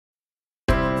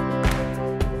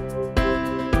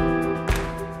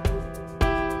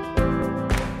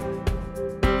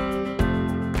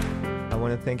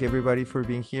thank everybody for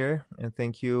being here. And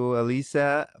thank you,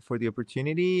 Elisa, for the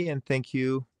opportunity. And thank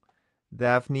you,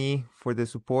 Daphne, for the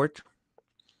support.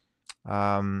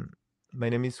 Um, my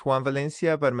name is Juan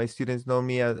Valencia, but my students know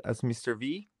me as Mr.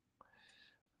 V.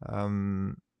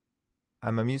 Um,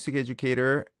 I'm a music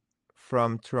educator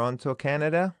from Toronto,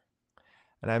 Canada,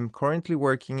 and I'm currently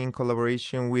working in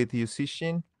collaboration with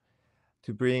Yousician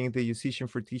to bring the Yousician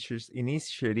for Teachers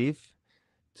initiative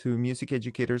to music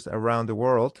educators around the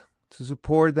world to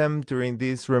support them during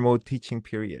this remote teaching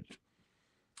period.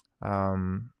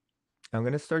 Um, I'm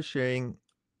gonna start sharing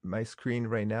my screen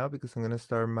right now because I'm gonna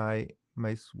start my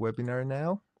webinar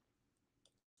now.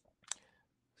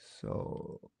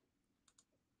 So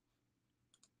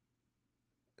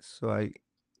so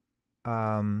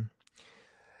um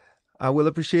I will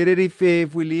appreciate it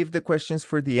if we leave the questions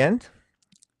for the end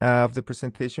of the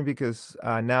presentation because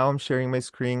now I'm sharing my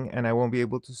screen and I won't be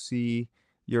able to see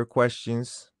your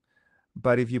questions.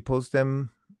 But if you post them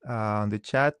on the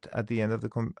chat at the end of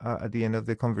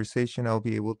the conversation, I'll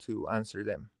be able to answer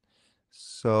them.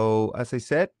 So as I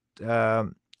said,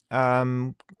 um,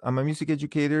 I'm a music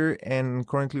educator and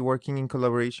currently working in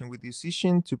collaboration with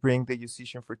Yousician to bring the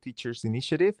Yousician for Teachers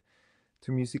initiative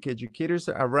to music educators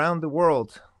around the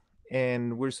world.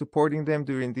 And we're supporting them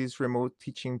during this remote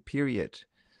teaching period.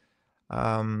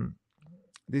 Um,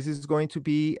 this is going to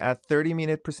be a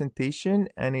 30-minute presentation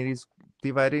and it is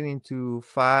divided into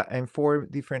four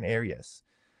different areas.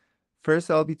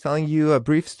 First, I'll be telling you a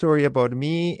brief story about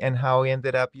me and how I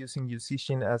ended up using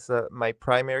Yousician as my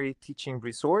primary teaching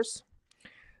resource.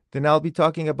 Then I'll be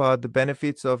talking about the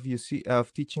benefits of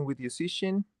teaching with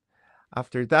Yousician.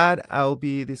 After that, I'll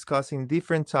be discussing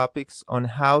different topics on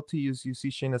how to use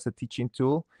Yousician as a teaching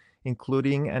tool,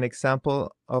 including an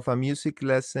example of a music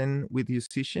lesson with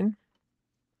Yousician.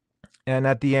 And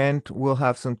at the end, we'll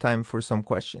have some time for some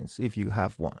questions if you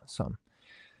have some.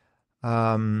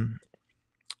 Um,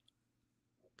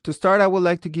 To start, I would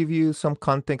like to give you some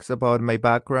context about my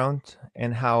background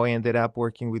and how I ended up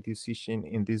working with Yousician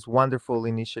in this wonderful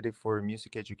initiative for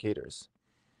music educators.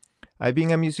 I've been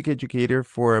a music educator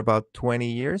for about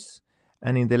 20 years,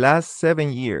 and in the last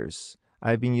 7 years,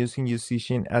 I've been using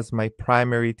Yousician as my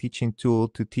primary teaching tool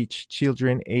to teach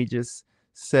children ages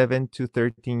 7 to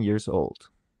 13 years old.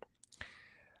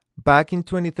 Back in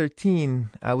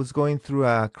 2013, I was going through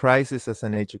a crisis as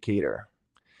an educator.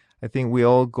 I think we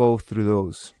all go through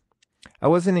those. I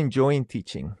wasn't enjoying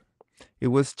teaching. It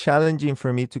was challenging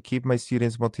for me to keep my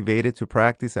students motivated to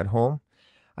practice at home,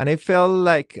 and I felt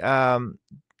like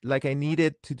I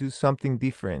needed to do something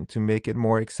different to make it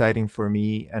more exciting for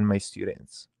me and my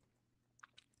students.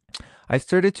 I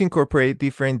started to incorporate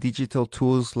different digital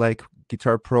tools like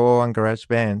Guitar Pro and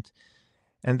GarageBand,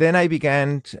 and then I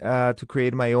began to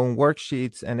create my own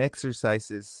worksheets and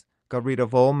exercises. Got rid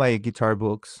of all my guitar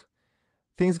books.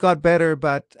 Things got better,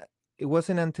 but it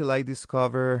wasn't until I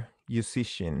discovered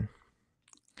Yousician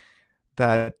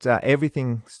that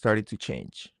everything started to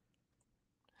change.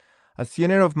 A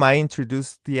student of mine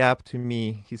introduced the app to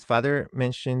me. His father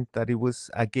mentioned that it was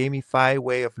a gamified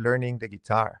way of learning the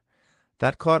guitar.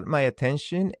 That caught my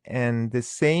attention, and the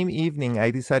same evening,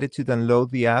 I decided to download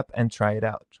the app and try it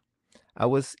out. I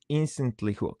was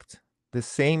instantly hooked. The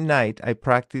same night, I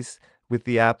practiced with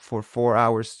the app for 4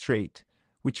 hours straight,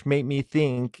 which made me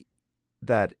think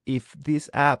that if this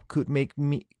app could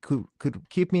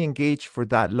keep me engaged for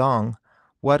that long,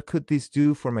 what could this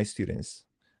do for my students?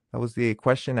 That was the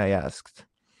question I asked.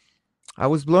 I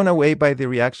was blown away by the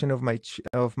reaction of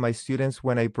my students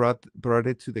when I brought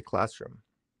it to the classroom.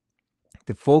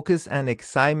 The focus and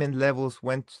excitement levels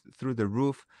went through the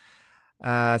roof.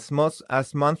 As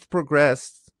month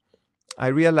progressed, I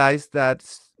realized that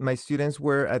my students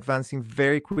were advancing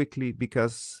very quickly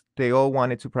because they all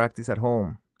wanted to practice at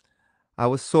home. I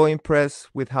was so impressed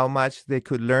with how much they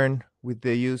could learn with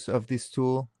the use of this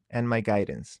tool and my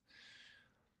guidance.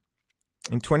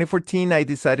 In 2014, I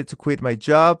decided to quit my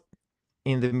job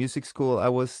in the music school I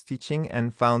was teaching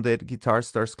and founded Guitar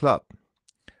Stars Club,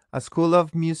 a school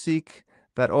of music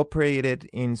that operated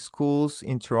in schools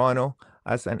in Toronto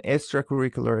as an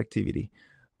extracurricular activity.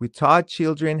 We taught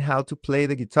children how to play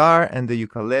the guitar and the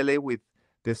ukulele with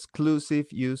the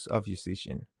exclusive use of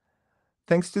Yousician.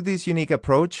 Thanks to this unique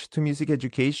approach to music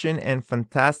education and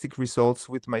fantastic results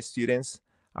with my students,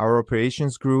 our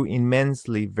operations grew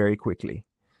immensely very quickly.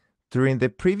 During the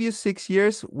previous 6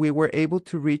 years, we were able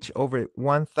to reach over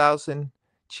 1,000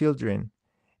 children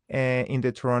in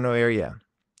the Toronto area.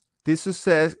 This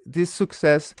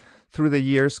success through the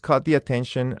years caught the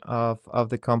attention of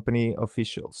the company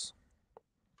officials.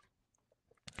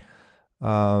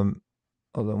 Hold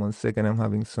on one second, I'm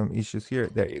having some issues here.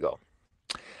 There you go.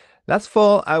 Last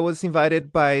fall, I was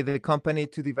invited by the company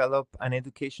to develop an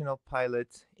educational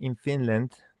pilot in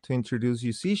Finland to introduce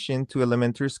Yousician to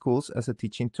elementary schools as a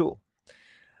teaching tool.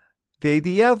 The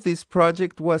idea of this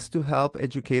project was to help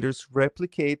educators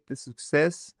replicate the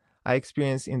success I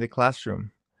experienced in the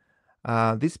classroom.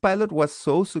 This pilot was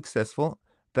so successful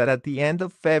that at the end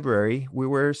of February, we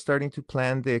were starting to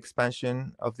plan the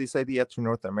expansion of this idea to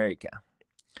North America.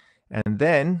 And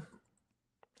then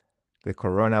the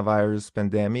coronavirus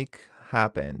pandemic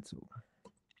happened.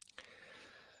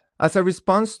 As a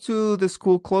response to the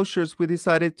school closures, we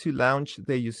decided to launch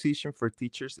the Yousician for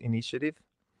Teachers initiative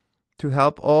to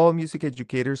help all music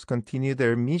educators continue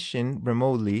their mission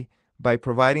remotely by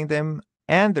providing them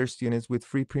and their students with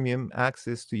free premium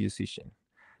access to Yousician.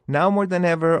 Now more than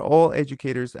ever, all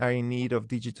educators are in need of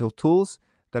digital tools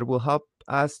that will help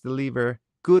us deliver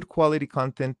good quality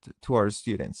content to our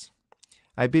students.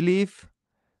 I believe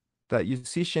that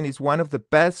Yousician is one of the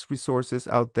best resources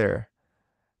out there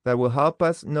that will help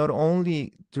us not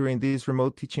only during this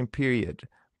remote teaching period,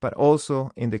 but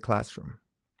also in the classroom.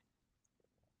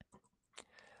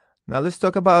 Now let's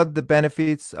talk about the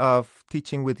benefits of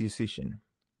teaching with Yousician.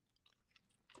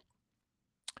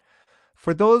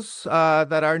 For those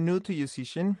that are new to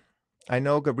Yousician, I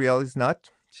know Gabrielle is not.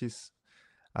 She's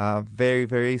a very,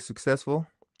 very successful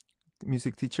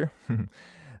music teacher.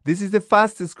 This is the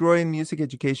fastest growing music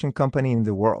education company in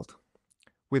the world.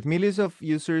 With millions of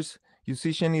users,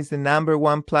 Yousician is the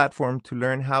 #1 platform to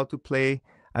learn how to play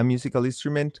a musical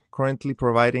instrument, currently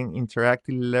providing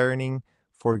interactive learning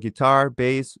for guitar,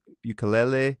 bass,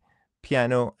 ukulele,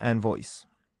 piano, and voice.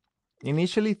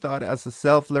 Initially thought as a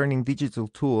self-learning digital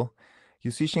tool,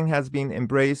 Yousician has been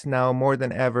embraced now more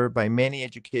than ever by many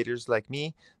educators like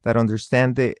me that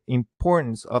understand the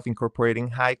importance of incorporating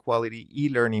high-quality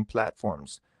e-learning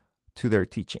platforms to their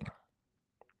teaching.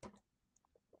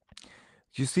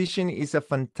 Yousician is a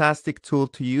fantastic tool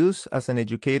to use as an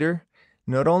educator,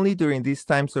 not only during these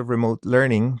times of remote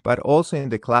learning, but also in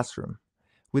the classroom.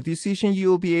 With Yousician, you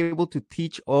will be able to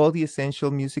teach all the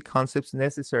essential music concepts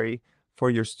necessary for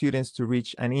your students to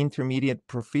reach an intermediate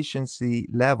proficiency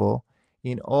level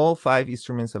in all 5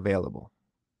 instruments available.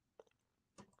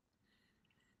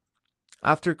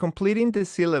 After completing the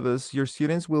syllabus, your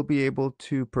students will be able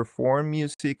to perform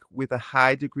music with a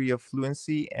high degree of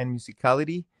fluency and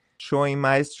musicality, showing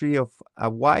mastery of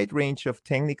a wide range of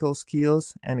technical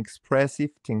skills and expressive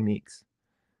techniques.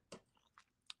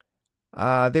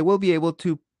 They will be able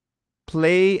to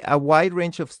play a wide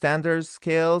range of standards,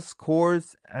 scales,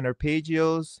 chords, and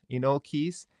arpeggios in all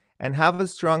keys, and have a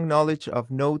strong knowledge of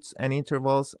notes and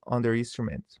intervals on their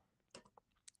instrument.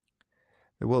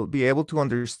 They will be able to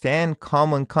understand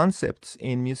common concepts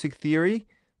in music theory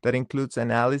that includes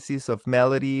analysis of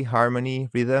melody, harmony,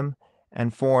 rhythm,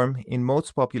 and form in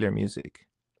most popular music.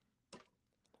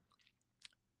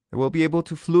 They will be able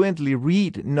to fluently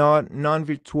read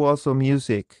non-virtuoso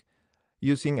music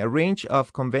using a range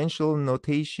of conventional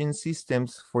notation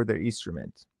systems for their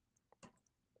instrument.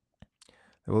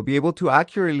 They will be able to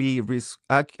accurately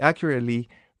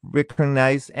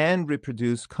recognize and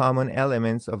reproduce common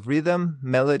elements of rhythm,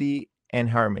 melody,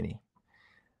 and harmony.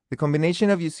 The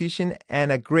combination of Yousician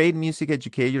and a great music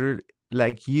educator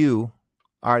like you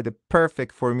are the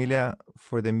perfect formula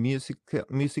for the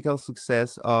musical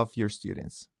success of your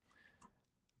students.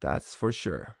 That's for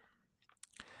sure.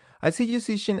 I see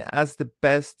Yousician as the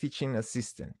best teaching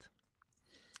assistant.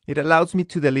 It allows me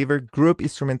to deliver group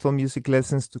instrumental music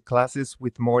lessons to classes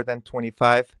with more than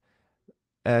 25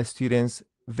 students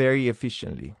very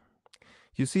efficiently.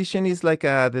 Yousician is like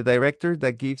the director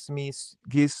that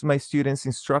gives my students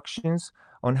instructions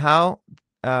on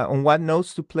on what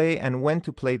notes to play and when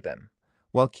to play them,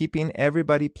 while keeping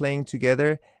everybody playing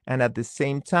together and at the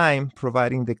same time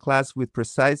providing the class with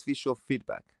precise visual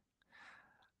feedback.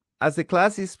 As the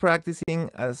class is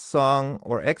practicing a song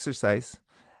or exercise,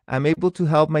 I'm able to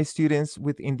help my students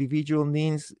with individual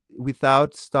needs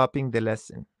without stopping the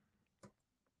lesson.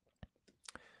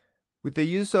 With the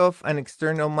use of an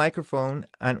external microphone,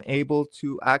 I'm able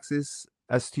to access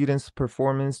a student's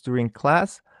performance during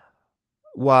class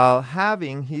while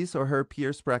having his or her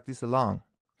peers practice along.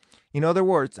 In other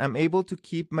words, I'm able to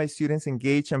keep my students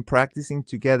engaged and practicing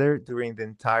together during the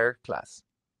entire class.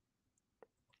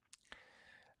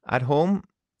 At home,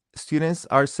 students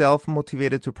are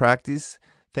self-motivated to practice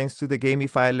thanks to the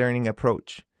gamified learning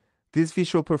approach. This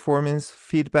visual performance,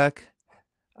 feedback,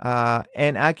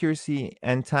 and accuracy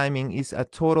and timing is a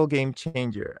total game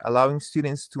changer, allowing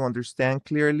students to understand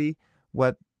clearly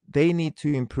what they need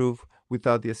to improve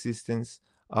without the assistance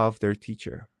of their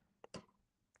teacher.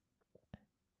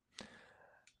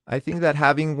 I think that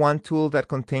having one tool that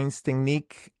contains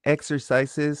technique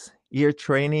exercises, ear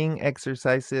training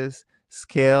exercises,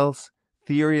 scales,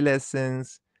 theory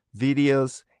lessons,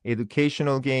 videos,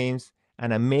 educational games,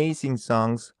 and amazing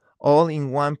songs all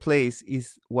in one place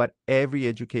is what every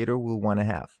educator will want to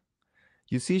have.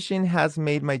 Yousician has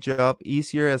made my job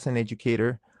easier as an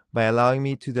educator by allowing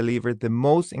me to deliver the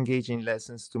most engaging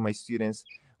lessons to my students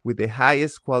with the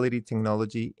highest quality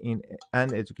technology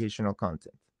and educational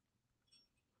content.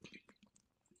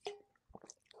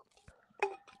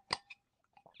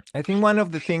 I think one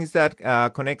of the things that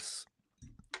connects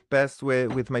best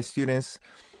with my students,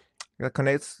 that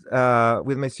connects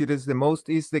with my students the most,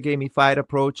 is the gamified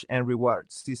approach and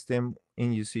reward system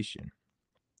in Yousician.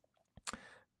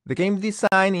 The game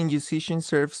design in Yousician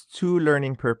serves two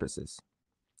learning purposes.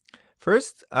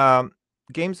 First,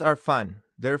 games are fun.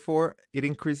 Therefore, it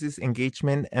increases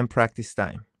engagement and practice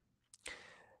time.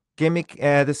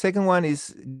 The second one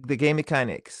is the game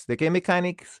mechanics. The game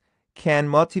mechanics can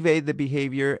motivate the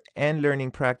behavior and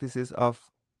learning practices of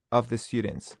the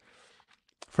students.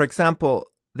 For example,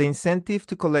 the incentive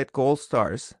to collect gold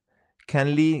stars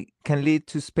can lead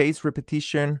to space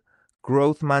repetition,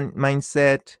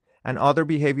 mindset, and other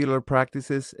behavioral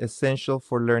practices essential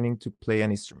for learning to play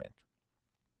an instrument.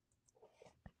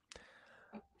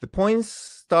 The points,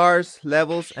 stars,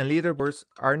 levels, and leaderboards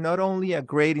are not only a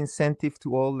great incentive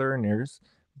to all learners,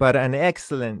 but an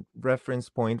excellent reference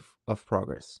point of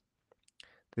progress.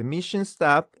 The Missions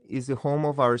tab is the home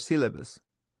of our syllabus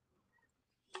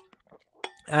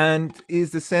and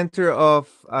is the center of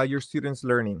your students'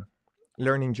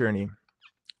 learning journey.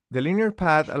 The linear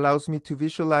path allows me to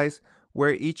visualize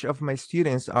where each of my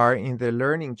students are in their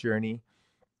learning journey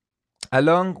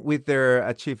along with their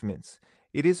achievements.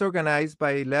 It is organized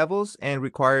by levels and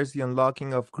requires the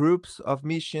unlocking of groups of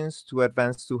missions to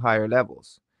advance to higher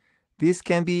levels. This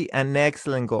can be an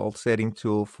excellent goal setting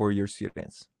tool for your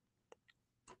students.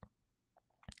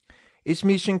 Each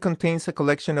mission contains a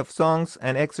collection of songs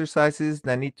and exercises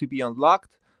that need to be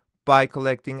unlocked by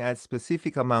collecting a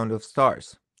specific amount of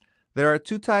stars. There are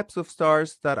two types of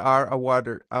stars that are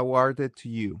awarded to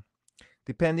you,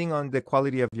 depending on the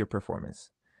quality of your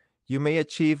performance. You may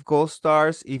achieve gold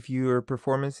stars if your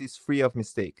performance is free of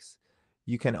mistakes.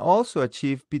 You can also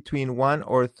achieve between 1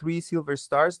 or 3 silver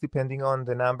stars depending on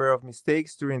the number of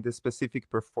mistakes during the specific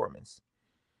performance.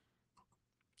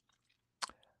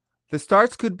 The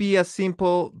stars could be a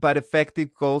simple but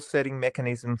effective goal setting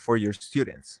mechanism for your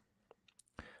students.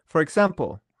 For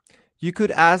example, you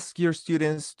could ask your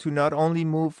students to not only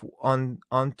move on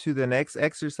to the next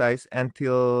exercise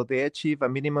until they achieve a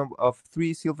minimum of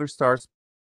 3 silver stars.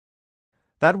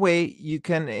 That way, you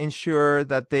can ensure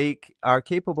that they are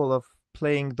capable of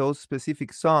playing those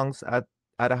specific songs at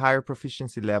a higher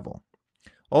proficiency level.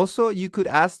 Also, you could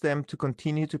ask them to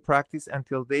continue to practice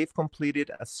until they've completed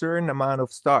a certain amount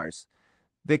of stars.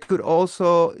 They could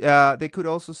also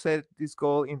set this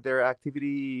goal in their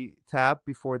activity tab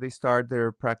before they start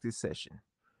their practice session.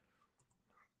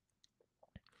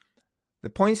 The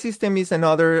point system is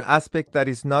another aspect that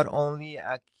is not only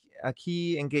a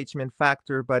key engagement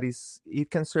factor, but it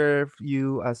can serve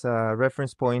you as a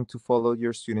reference point to follow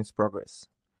your students' progress.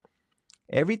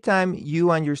 Every time you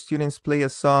and your students play a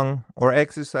song or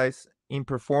exercise in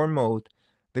perform mode,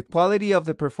 the quality of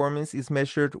the performance is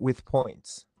measured with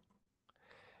points.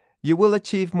 You will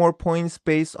achieve more points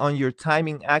based on your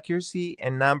timing accuracy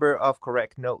and number of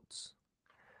correct notes.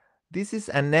 This is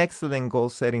an excellent goal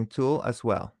setting tool as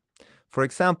well. For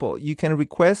example, you can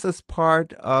request as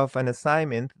part of an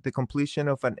assignment the completion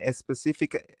of a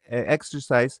specific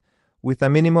exercise with a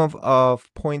minimum of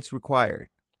points required.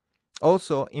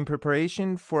 Also, in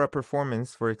preparation for a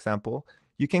performance, for example,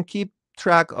 you can keep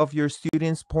track of your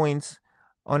students' points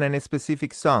on a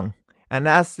specific song and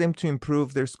ask them to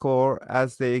improve their score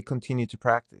as they continue to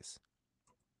practice.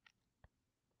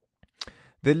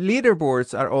 The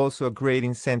leaderboards are also a great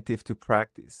incentive to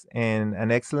practice and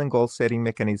an excellent goal setting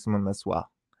mechanism as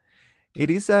well. It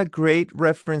is a great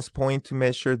reference point to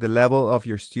measure the level of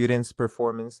your students'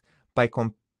 performance by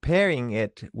comparing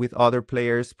it with other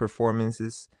players'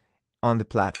 performances on the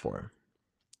platform.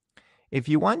 If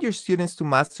you want your students to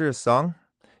master a song,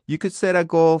 you could set a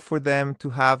goal for them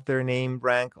to have their name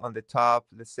rank on the top,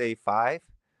 let's say 5,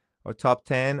 or top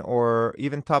 10, or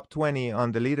even top 20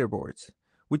 on the leaderboards,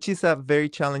 which is a very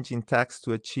challenging task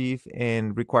to achieve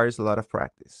and requires a lot of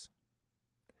practice.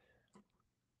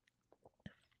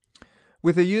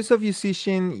 With the use of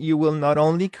Yousician, you will not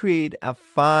only create a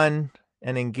fun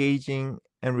and engaging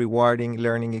and rewarding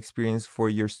learning experience for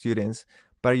your students,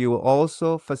 but you will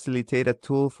also facilitate a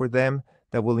tool for them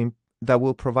that will that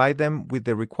will provide them with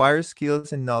the required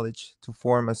skills and knowledge to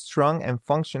form a strong and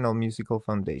functional musical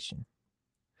foundation.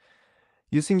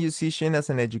 Using Yousician as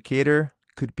an educator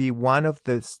could be one of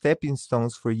the stepping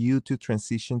stones for you to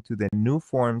transition to the new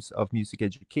forms of music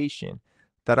education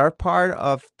that are part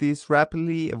of this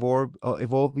rapidly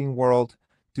evolving world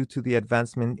due to the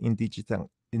advancement in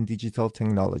digital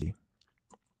technology.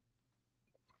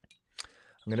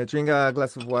 I'm gonna drink a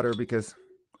glass of water because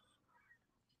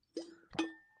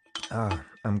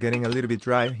I'm getting a little bit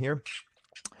dry here.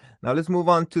 Now let's move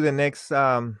on to the next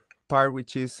part,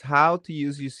 which is how to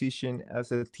use Yousician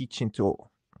as a teaching tool.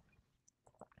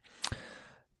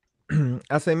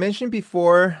 As I mentioned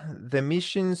before, the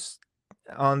missions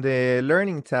on the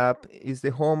Learning tab is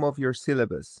the home of your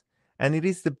syllabus, and it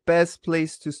is the best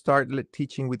place to start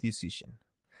teaching with Yousician.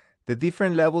 The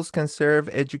different levels can serve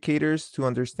educators to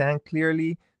understand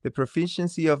clearly the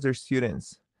proficiency of their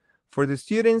students. For the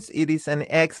students, it is an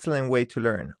excellent way to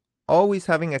learn, always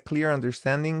having a clear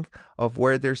understanding of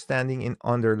where they're standing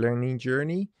on their learning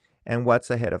journey and what's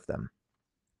ahead of them.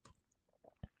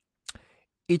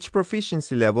 Each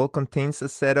proficiency level contains a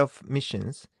set of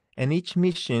missions, and each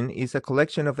mission is a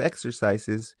collection of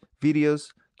exercises,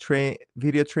 videos,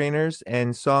 video trainers,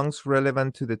 and songs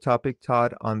relevant to the topic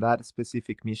taught on that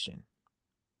specific mission.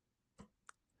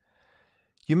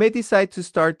 You may decide to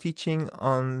start teaching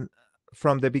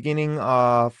from the beginning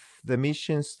of the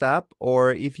mission step,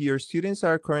 or if your students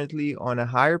are currently on a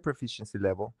higher proficiency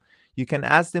level, you can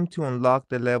ask them to unlock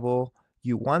the level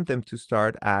you want them to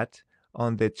start at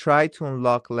on the try to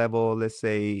unlock level, let's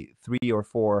say 3 or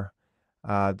 4.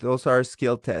 Those are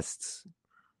skill tests.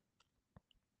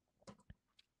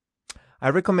 I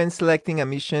recommend selecting a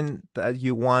mission that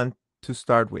you want to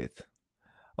start with.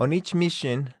 On each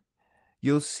mission,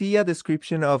 you'll see a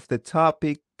description of the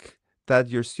topic that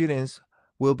your students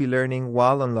will be learning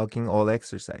while unlocking all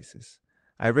exercises.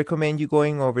 I recommend you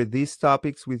going over these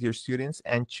topics with your students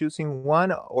and choosing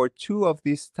one or two of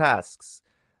these tasks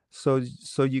so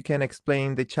you can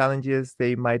explain the challenges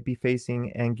they might be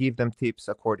facing and give them tips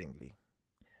accordingly.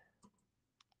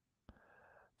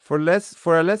 For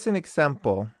a lesson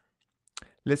example,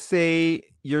 let's say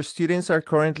your students are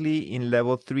currently in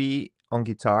level 3 on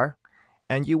guitar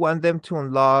and you want them to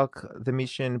unlock the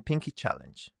mission Pinky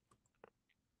Challenge.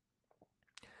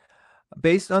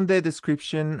 Based on the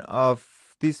description of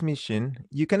this mission,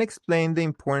 you can explain the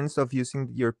importance of using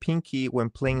your pinky when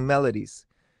playing melodies.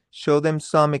 Show them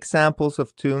some examples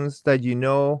of tunes that you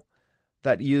know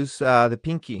that use the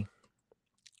pinky.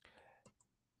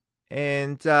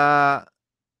 And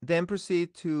then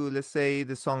proceed to, let's say,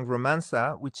 the song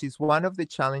Romanza, which is one of the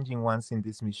challenging ones in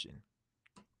this mission.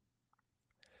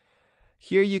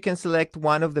 Here you can select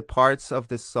one of the parts of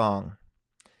the song.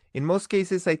 In most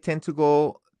cases, I tend to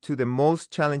go to the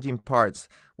most challenging parts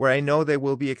where I know they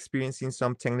will be experiencing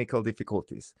some technical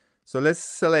difficulties. So let's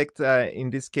select, in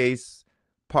this case,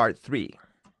 part 3.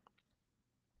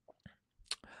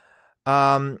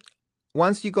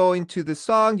 Once you go into the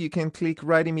song, you can click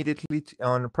right immediately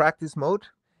on practice mode.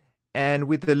 And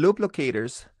with the loop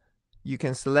locators, you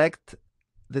can select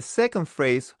the second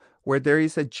phrase where there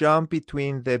is a jump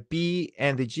between the B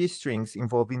and the G strings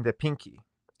involving the pinky.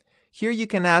 Here you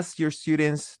can ask your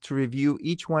students to review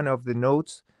each one of the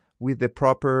notes with the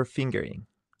proper fingering.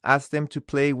 Ask them to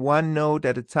play one note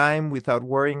at a time without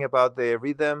worrying about the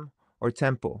rhythm or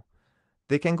tempo.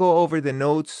 They can go over the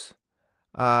notes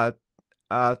 2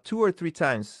 or 3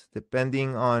 times,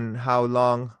 depending on how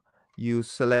long you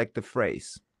select the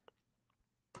phrase.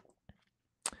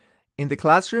 In the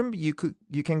classroom, you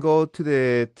can go to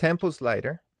the tempo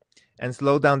slider and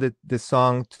slow down the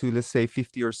song to, let's say,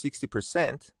 50 or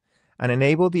 60%, and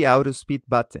enable the auto speed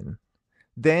button.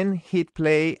 Then hit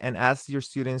play and ask your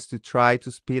students to try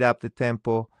to speed up the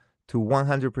tempo to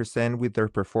 100% with their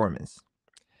performance.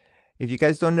 If you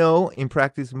guys don't know, in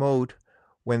practice mode,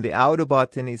 when the auto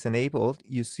button is enabled,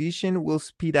 Yousician will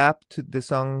speed up to the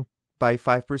song by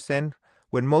 5%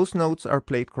 when most notes are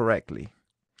played correctly.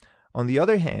 On the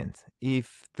other hand,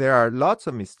 if there are lots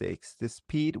of mistakes, the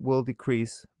speed will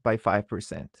decrease by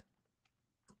 5%.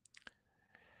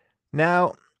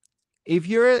 Now, if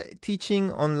you're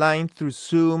teaching online through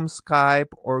Zoom, Skype,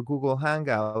 or Google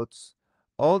Hangouts,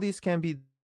 all these can be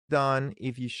done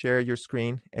if you share your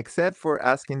screen, except for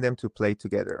asking them to play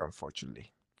together,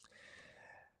 unfortunately.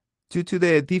 Due to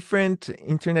the different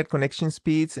internet connection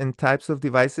speeds and types of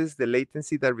devices, the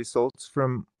latency that results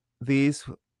from these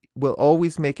will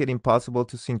always make it impossible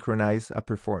to synchronize a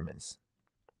performance.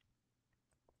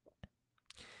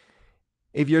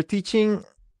 If you're teaching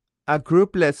a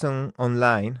group lesson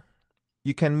online,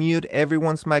 you can mute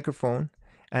everyone's microphone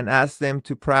and ask them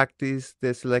to practice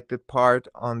the selected part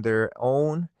on their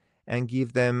own and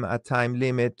give them a time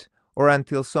limit or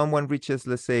until someone reaches,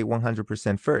 let's say,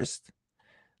 100% first.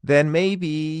 Then maybe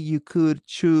you could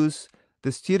choose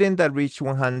the student that reached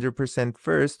 100%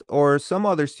 first or some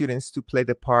other students to play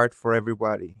the part for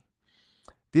everybody.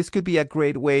 This could be a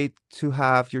great way to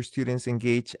have your students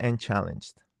engaged and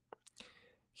challenged.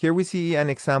 Here we see an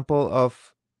example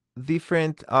of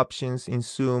different options in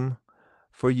Zoom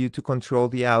for you to control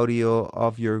the audio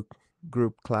of your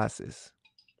group classes.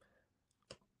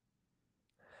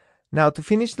 Now, to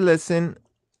finish the lesson,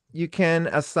 you can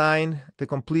assign the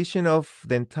completion of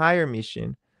the entire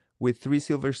mission with 3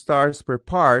 silver stars per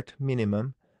part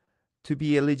minimum to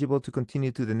be eligible to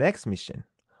continue to the next mission.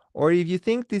 Or if you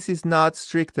think this is not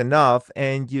strict enough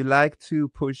and you like to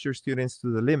push your students to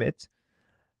the limit,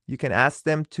 you can ask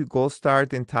them to gold star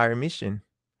the entire mission.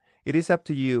 It is up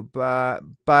to you, but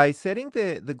by setting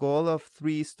the goal of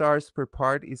 3 stars per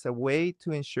part is a way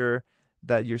to ensure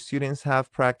that your students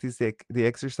have practiced the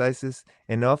exercises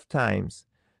enough times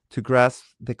to grasp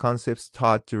the concepts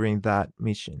taught during that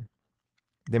mission.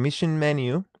 The mission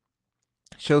menu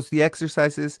shows the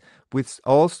exercises with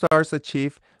all stars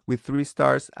achieved with 3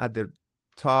 stars at the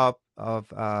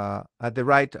at the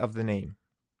right of the name.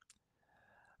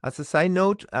 As a side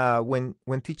note,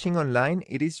 when teaching online,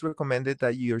 it is recommended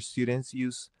that your students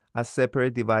use a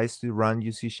separate device to run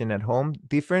Yousician at home,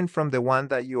 different from the one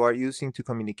that you are using to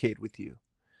communicate with you,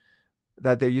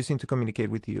 that they're using to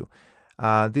communicate with you.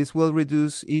 This will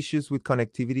reduce issues with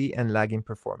connectivity and lagging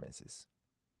performances.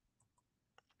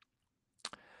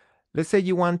 Let's say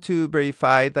you want to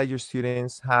verify that your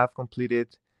students have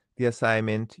completed the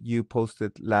assignment you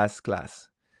posted last class.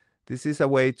 This is a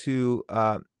way to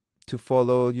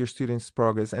follow your students'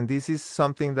 progress, and this is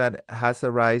something that has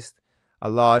arisen a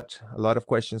lot of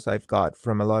questions I've got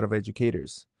from a lot of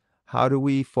educators. How do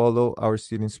we follow our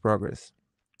students' progress?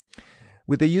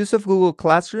 With the use of Google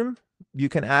Classroom, you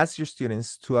can ask your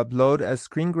students to upload a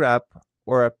screen grab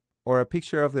or a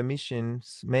picture of the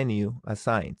missions menu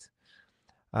assigned.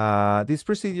 This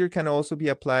procedure can also be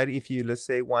applied if you, let's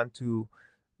say, want to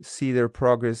see their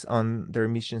progress on their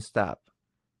missions tab.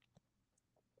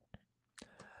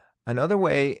 Another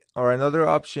way or another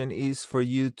option is for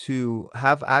you to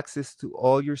have access to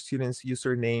all your students'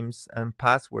 usernames and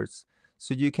passwords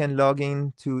so you can log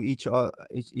in to each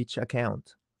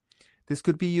account. This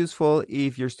could be useful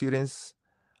if your students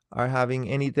are having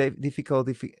any technical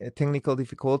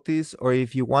difficulties, or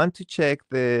if you want to check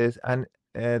the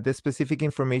specific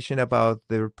information about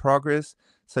their progress,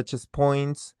 such as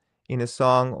points in a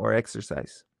song or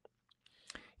exercise.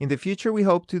 In the future, we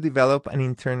hope to develop an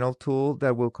internal tool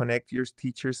that will connect your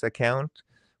teacher's account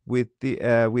with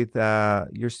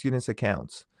your students'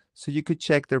 accounts, so you could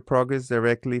check their progress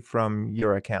directly from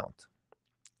your account.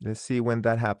 Let's see when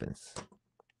that happens.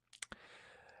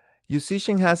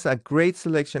 Yousician has a great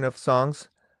selection of songs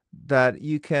that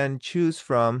you can choose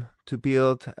from to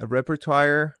build a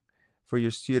repertoire for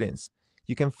your students.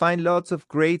 You can find lots of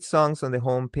great songs on the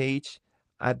home page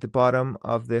at the bottom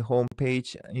of the home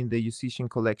page in the Yousician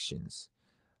collections.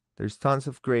 There's tons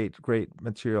of great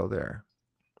material there.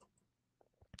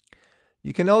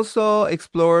 You can also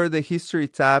explore the history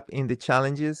tab in the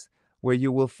challenges, where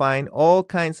you will find all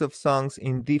kinds of songs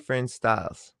in different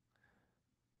styles.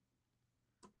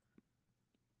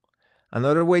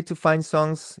 Another way to find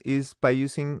songs is by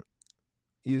using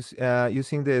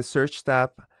the search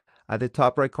tab at the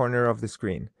top right corner of the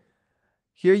screen.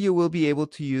 Here you will be able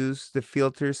to use the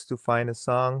filters to find a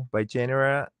song by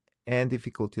genre and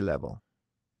difficulty level.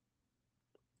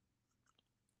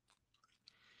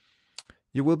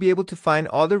 You will be able to find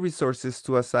other resources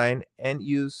to assign and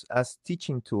use as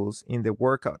teaching tools in the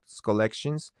workouts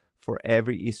collections for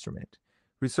every instrument.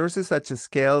 Resources such as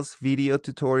scales, video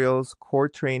tutorials,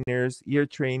 chord trainers, ear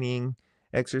training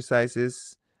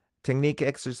exercises, technique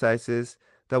exercises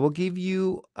that will give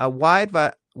you a wide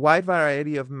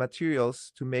variety of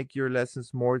materials to make your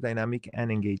lessons more dynamic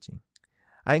and engaging.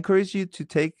 I encourage you to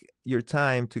take your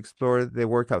time to explore the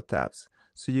workout tabs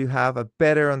so you have a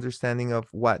better understanding of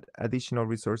what additional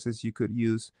resources you could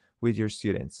use with your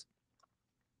students.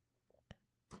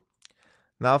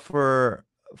 Now for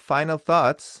final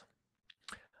thoughts.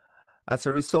 As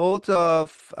a result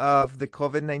of the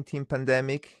COVID-19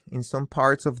 pandemic, in some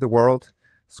parts of the world,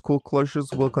 school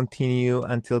closures will continue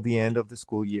until the end of the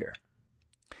school year.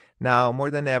 Now, more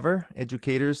than ever,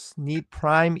 educators need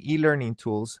prime e-learning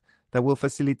tools that will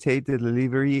facilitate the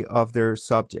delivery of their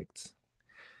subjects.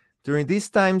 During these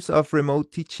times of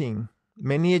remote teaching,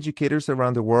 many educators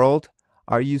around the world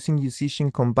are using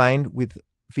Yousician combined with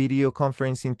video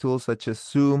conferencing tools such as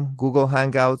Zoom, Google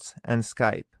Hangouts, and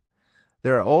Skype.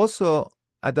 They're also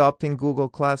adopting Google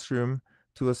Classroom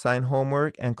to assign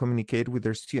homework and communicate with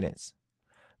their students.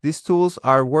 These tools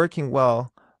are working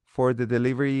well for the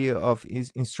delivery of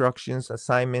instructions,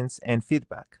 assignments, and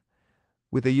feedback.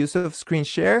 With the use of screen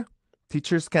share,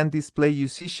 teachers can display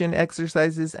Yousician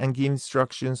exercises and give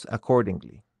instructions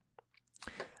accordingly.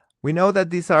 We know that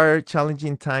these are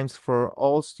challenging times for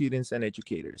all students and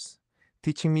educators.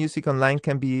 Teaching music online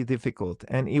can be difficult,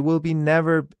 and it will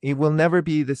never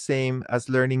be the same as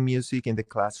learning music in the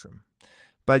classroom.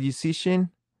 But with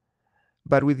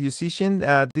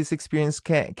Yousician, this experience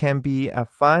can be a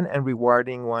fun and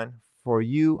rewarding one for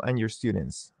you and your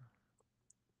students.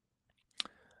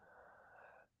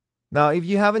 Now, if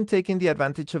you haven't taken the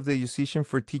advantage of the Yousician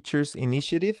for Teachers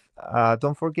initiative,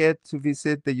 don't forget to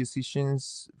visit the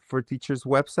Yousicians for Teachers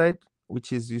website,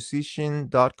 which is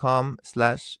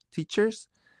yousician.com/teachers,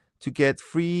 to get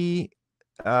three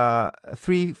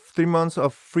months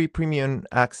of free premium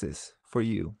access for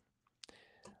you.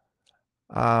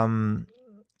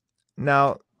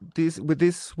 Now, with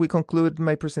this, we conclude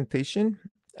my presentation,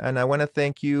 and I want to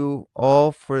thank you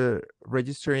all for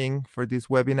registering for this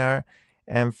webinar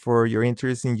and for your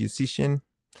interest in Yousician.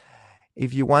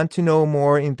 If you want to know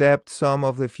more in depth some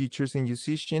of the features in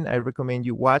Yousician, I recommend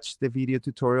you watch the video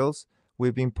tutorials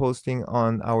we've been posting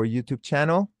on our YouTube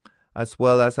channel, as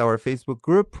well as our Facebook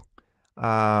group.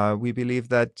 We believe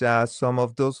that some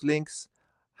of those links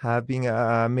have been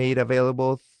made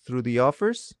available through the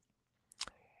offers.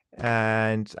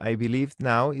 And I believe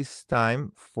now is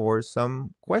time for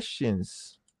some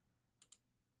questions.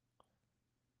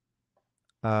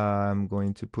 I'm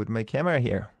going to put my camera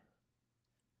here.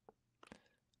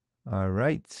 All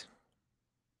right.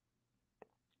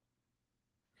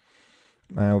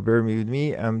 Now bear with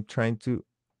me. I'm trying to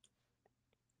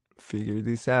figure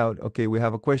this out. Okay, we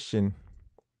have a question.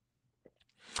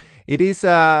 Is it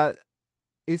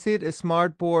a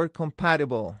smartboard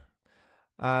compatible?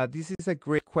 This is a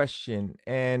great question,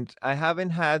 and I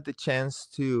haven't had the chance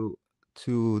to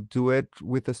do it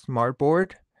with a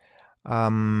smartboard.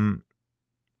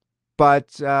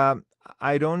 But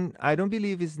I don't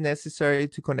believe it's necessary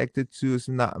to connect it to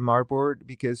smartboard,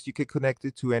 because you can connect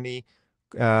it to any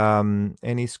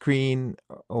screen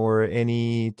or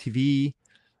any TV,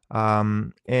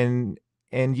 and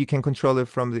you can control it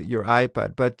from your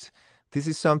iPad. But this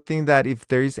is something that if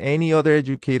there is any other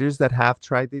educators that have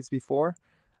tried this before,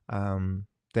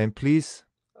 then please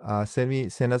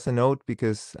send us a note,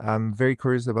 because I'm very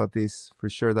curious about this for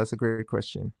sure. That's a great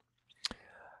question.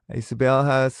 Isabel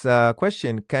has a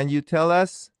question. Can you tell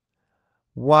us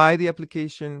why the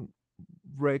application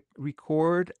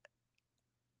record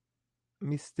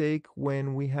mistake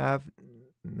when we have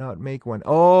not make one?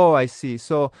 Oh, I see.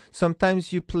 So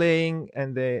sometimes you playing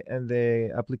and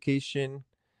the application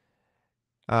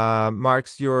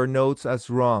marks your notes as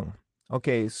wrong.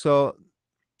 Okay, so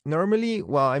normally,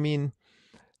 well, I mean,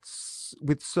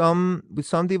 with some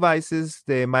devices,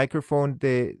 the microphone,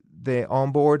 the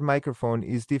onboard microphone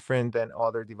is different than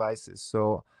other devices.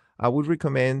 So I would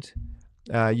recommend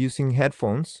using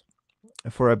headphones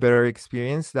for a better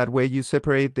experience. That way you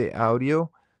separate the audio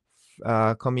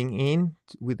coming in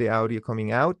with the audio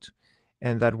coming out,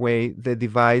 and that way the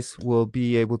device will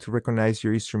be able to recognize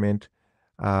your instrument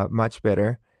much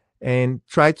better. And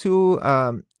try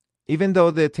to even though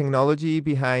the technology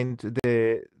behind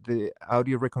the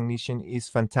audio recognition is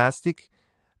fantastic,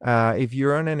 if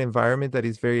you're in an environment that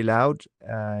is very loud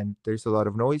and there's a lot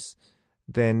of noise,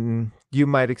 then you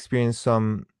might experience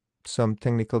some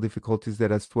technical difficulties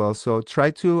there as well. So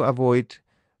try to avoid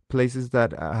places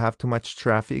that have too much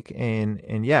traffic,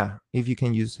 and yeah, if you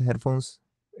can use headphones,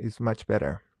 it's much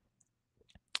better.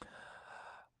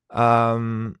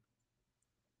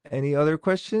 Any other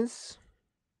questions?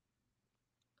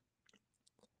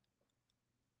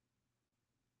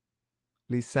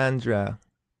 Lisandra.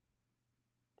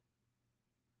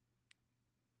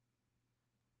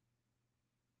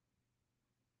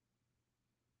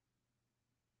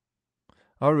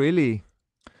 Oh, really?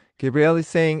 Gabriel is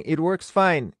saying it works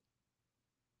fine.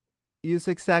 Use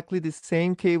exactly the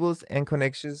same cables and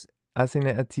connections as in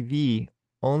a TV.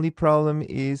 Only problem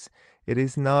is it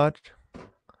is not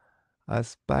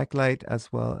as backlight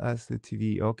as well as the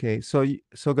TV. Okay, so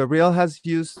Gabriel has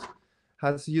used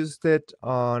it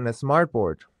on a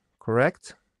smartboard,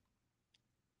 correct?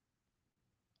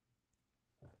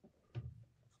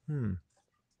 Hmm.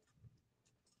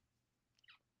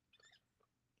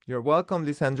 You're welcome,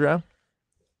 Lisandra.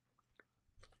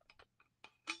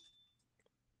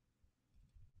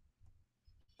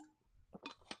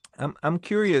 I'm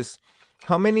curious,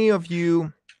 how many of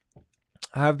you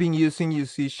have been using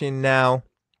Yousician now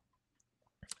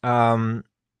um,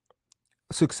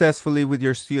 successfully with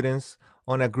your students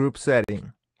on a group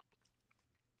setting?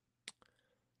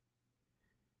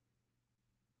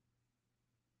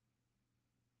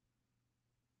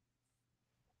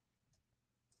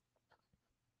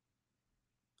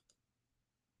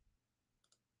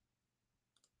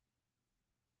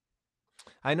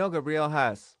 I know Gabrielle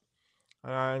has.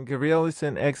 Gabrielle is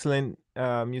an excellent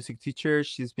music teacher.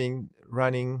 She's been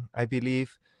running, I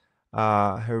believe,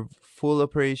 her full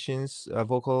operations,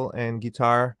 vocal and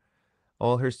guitar,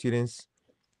 all her students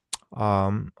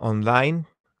online.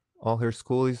 All her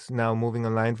school is now moving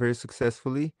online very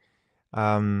successfully.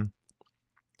 Um,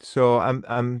 so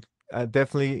I'm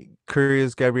definitely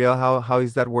curious, Gabrielle, how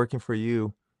is that working for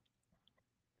you?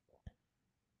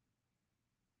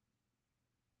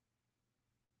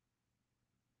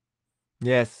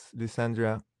 Yes,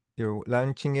 Lysandra, you're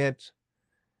launching it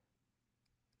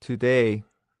today.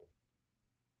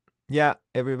 Yeah,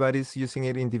 everybody's using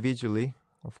it individually,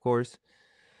 of course.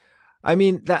 I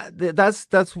mean that's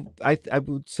I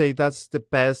would say that's the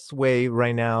best way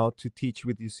right now to teach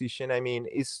with musician. I mean,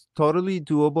 it's totally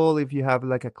doable if you have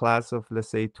like a class of, let's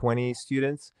say, 20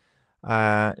 students,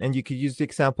 and you could use the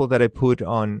example that I put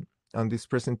on this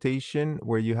presentation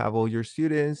where you have all your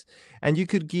students, and you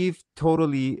could give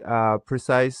totally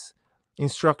precise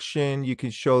instruction. You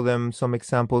could show them some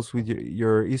examples with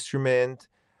your instrument,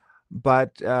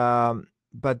 but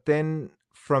then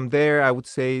from there, I would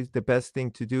say the best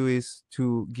thing to do is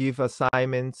to give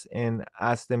assignments and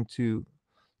ask them to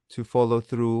follow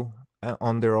through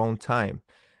on their own time.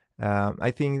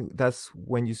 I think that's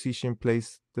when musician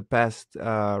plays the best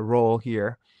role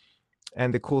here.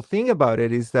 And the cool thing about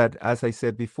it is that, as I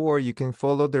said before, you can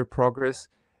follow their progress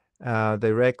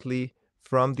directly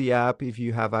from the app if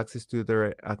you have access to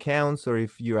their accounts, or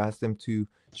if you ask them to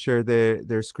share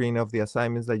their screen of the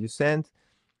assignments that you sent.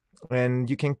 And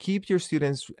you can keep your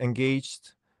students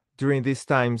engaged during these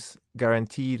times,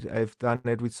 guaranteed. I've done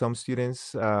it with some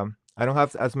students. I don't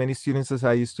have as many students as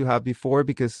I used to have before,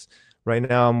 because right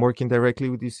now I'm working directly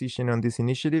with Yousician on this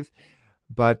initiative,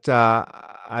 but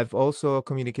I've also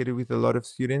communicated with a lot of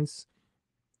students,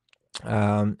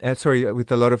 sorry,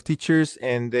 with a lot of teachers,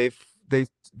 and they've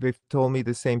told me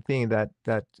the same thing, that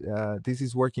this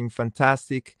is working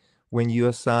fantastic when you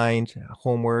assigned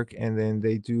homework and then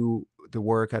they do the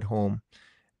work at home,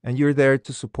 and you're there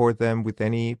to support them with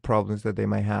any problems that they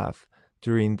might have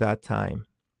during that time.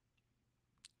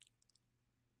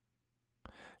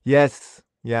 Yes,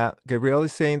 yeah. Gabriel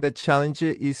is saying that challenge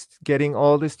is getting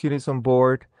all the students on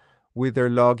board with their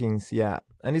logins. Yeah,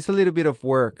 and it's a little bit of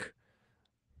work.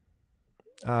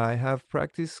 I have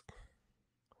practiced.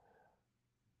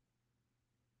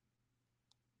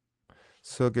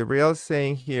 So Gabriel is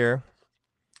saying here,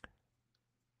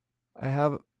 I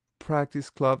have practice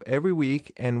club every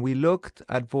week, and we looked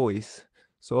at voice,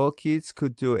 so all kids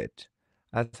could do it,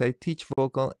 as I teach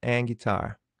vocal and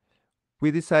guitar. We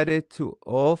decided to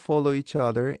all follow each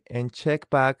other and check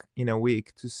back in a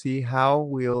week to see how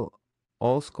we'll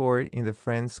all score in the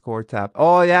friends score tab.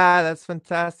 Oh yeah, that's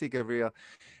fantastic, Gabriel.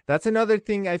 That's another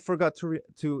thing I forgot to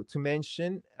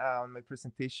mention on my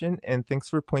presentation, and thanks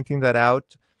for pointing that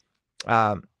out.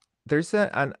 um, there's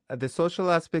the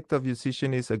social aspect of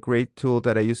musician is a great tool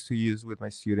that I used to use with my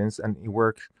students, and it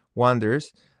worked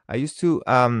wonders. I used to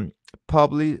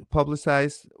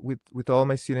publicize with all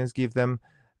my students, give them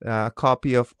a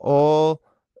copy of all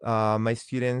my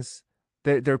students,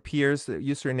 their peers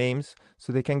usernames,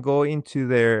 so they can go into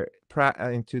their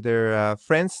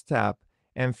friends tab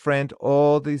and friend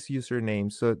all these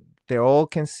usernames, so they all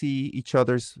can see each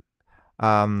other's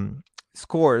um,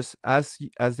 scores as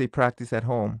they practice at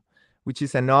home, which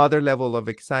is another level of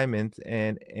excitement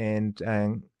and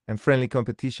friendly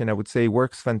competition. I would say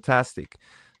works fantastic.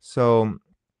 So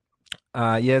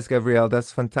yes, Gabrielle,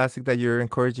 that's fantastic that you're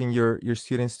encouraging your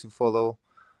students to follow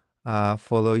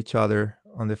each other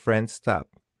on the Friends tab.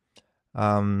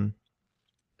 Um,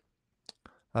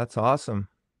 that's awesome.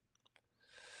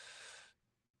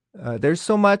 There's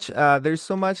so much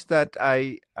that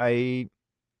I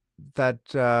that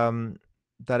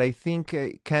that I think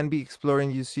can be explored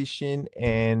in Yousician,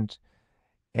 and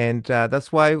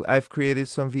that's why I've created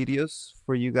some videos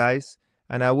for you guys,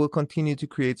 and I will continue to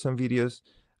create some videos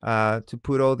to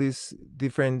put all these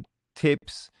different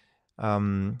tips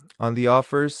on the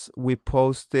offers. We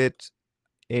posted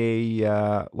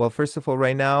well, first of all,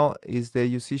 right now is the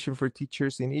Yousician for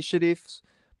Teachers initiatives,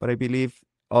 but I believe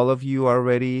all of you are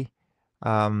already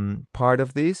part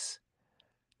of this.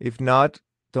 If not,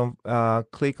 don't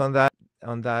click on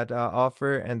that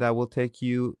offer, and that will take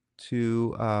you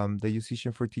to the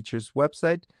Yousician for Teachers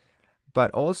website.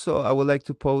 But also, I would like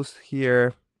to post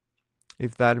here,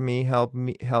 if that may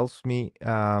helps me,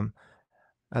 a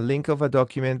link of a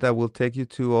document that will take you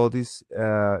to all these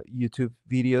YouTube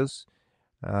videos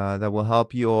that will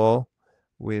help you all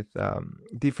with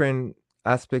different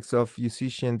aspects of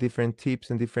musician, different tips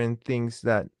and different things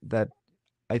that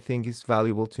I think is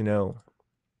valuable to know.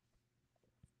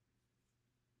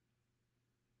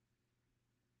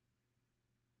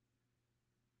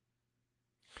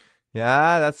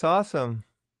 Yeah, that's awesome.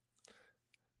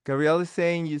 Gabriel is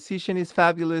saying musician is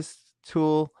fabulous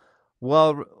tool,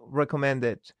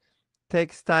 recommended.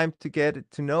 Takes time to get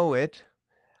to know it.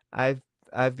 I've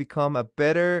I've become a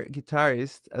better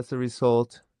guitarist as a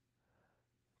result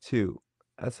too.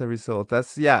 As a result,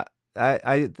 that's yeah.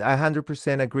 I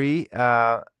 100% agree.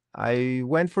 I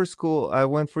went for school. I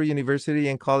went for university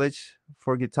and college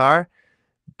for guitar,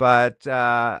 but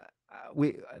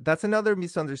we that's another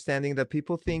misunderstanding that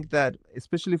people think that,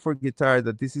 especially for guitar,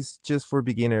 that this is just for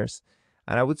beginners,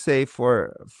 and I would say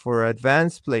for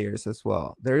advanced players as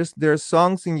well. There are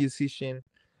songs in musician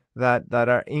that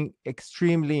are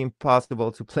extremely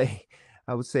impossible to play.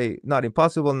 I would say not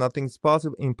impossible, nothing's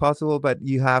possible impossible, but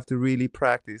you have to really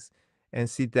practice and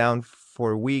sit down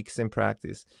for weeks and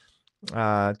practice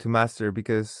to master,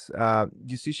 because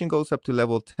musician goes up to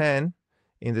level 10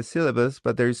 in the syllabus,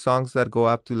 but there's songs that go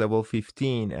up to level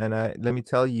 15. And let me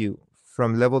tell you,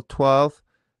 from level 12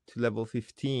 to level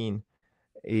 15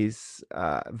 is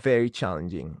very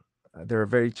challenging. There are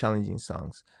very challenging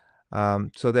songs.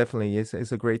 So definitely,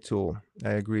 it's a great tool.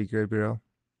 I agree, Gabriel.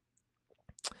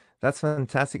 That's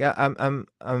fantastic.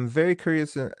 I'm very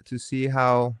curious to see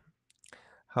how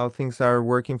things are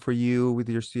working for you with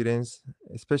your students,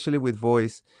 especially with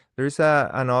voice. There's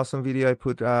an awesome video I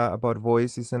put about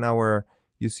voice. It's in our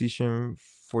Musician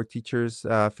for Teachers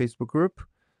Facebook group.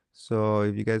 So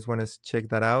if you guys want to check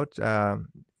that out,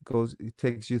 it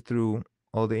takes you through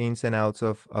all the ins and outs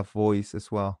of voice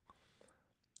as well.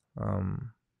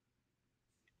 Um,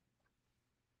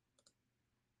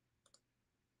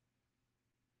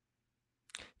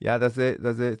 yeah, that's it.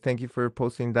 That's it. Thank you for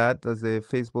posting that. That's the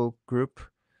Facebook group.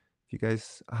 If you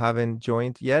guys haven't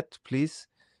joined yet, please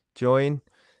join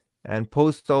and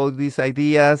post all these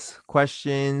ideas,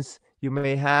 questions you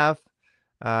may have.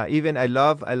 Even I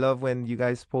love when you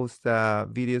guys post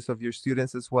videos of your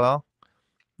students as well,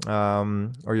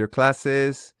 or your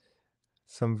classes.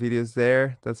 Some videos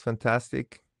there. That's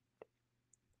fantastic.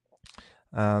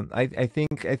 I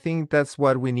think that's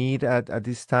what we need at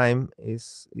this time,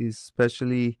 is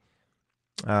especially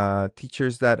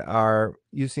teachers that are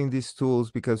using these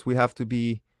tools, because we have to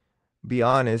be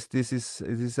honest, this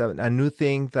is a new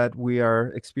thing that we are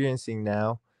experiencing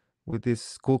now with these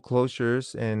school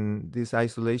closures and this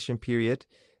isolation period.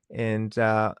 And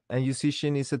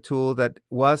Musician is a tool that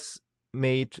was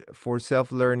made for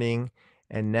self-learning,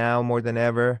 and now more than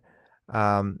ever,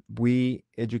 we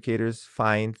educators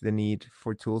find the need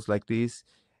for tools like this.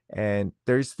 And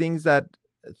there's things that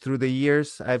through the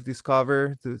years I've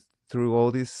discovered, through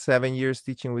all these 7 years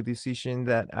teaching with Musician,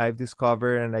 that I've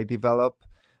discovered and I develop.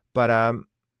 But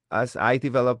as I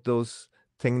develop those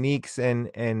techniques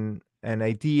and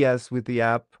ideas with the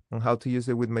app on how to use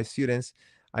it with my students,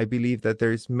 I believe that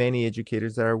there's many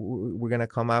educators that are we're gonna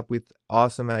come up with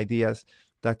awesome ideas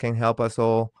that can help us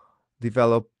all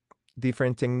develop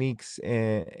different techniques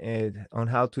and on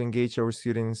how to engage our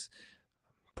students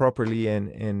properly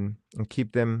and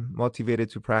keep them motivated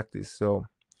to practice. So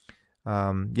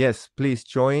yes, please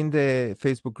join the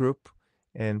Facebook group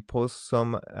and post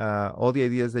some all the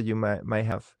ideas that you might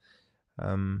have.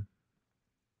 Um,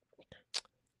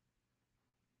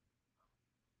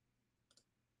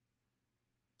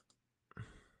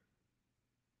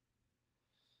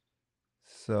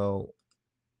 so,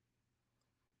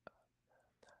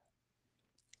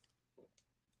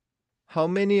 how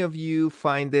many of you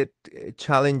find it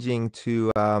challenging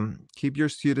to keep your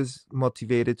students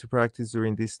motivated to practice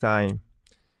during this time,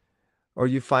 or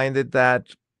you find it that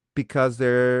because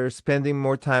they're spending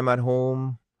more time at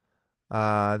home,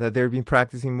 that they've been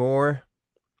practicing more?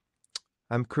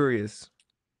 I'm curious.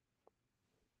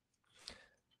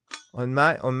 On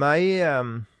my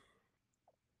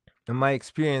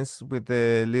experience with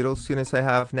the little students I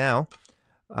have now,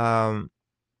 um,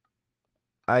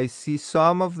 I see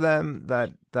some of them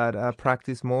that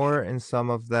practice more, and some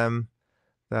of them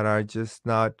that are just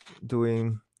not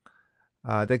doing.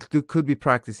 Could be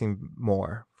practicing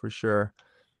more for sure.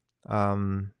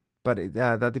 Um, but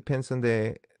yeah, that depends on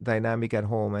the dynamic at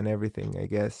home and everything, I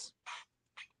guess.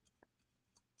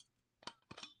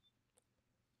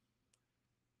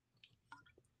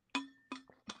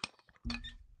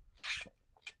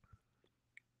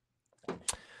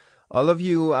 All of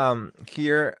you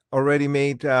here already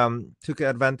made took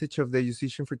advantage of the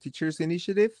Yousician for Teachers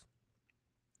initiative.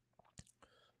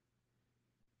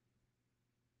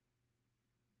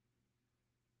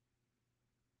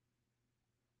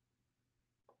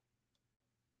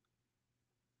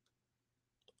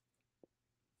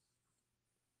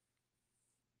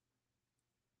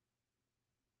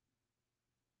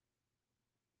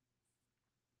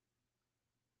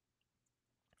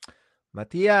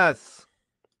 Matias,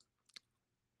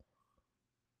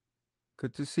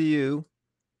 good to see you.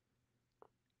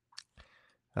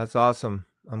 That's awesome.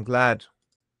 I'm glad.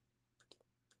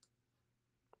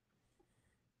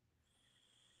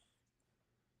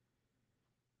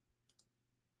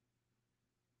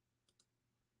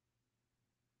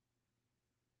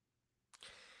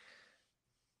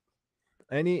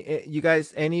 You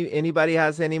guys, anybody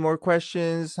has any more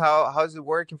questions? How's it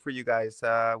working for you guys?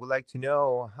 I would like to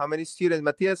know how many students,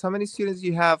 Matias, how many students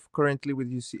you have currently with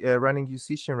you running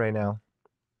Yousician right now?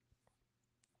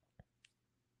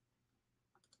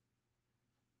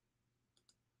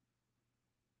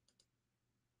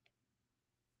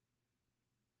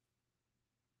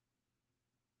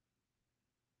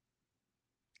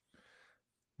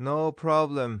 No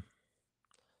problem.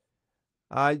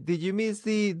 Did you miss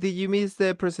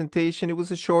the presentation? It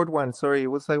was a short one. Sorry, it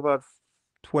was like about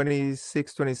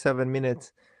 26, 27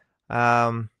 minutes.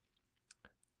 Um,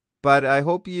 but I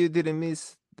hope you didn't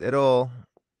miss at all.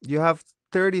 You have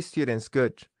 30 students.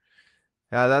 Good.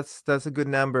 Yeah, that's a good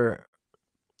number.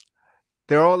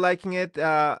 They're all liking it.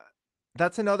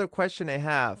 That's another question I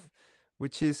have,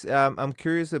 which is I'm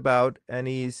curious about, and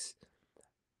is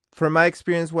from my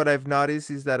experience, what I've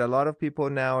noticed is that a lot of people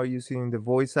now are using the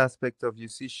voice aspect of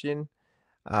musician.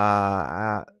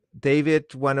 Uh,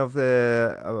 David, one of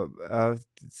the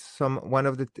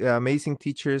amazing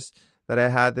teachers that I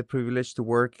had the privilege to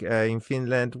work in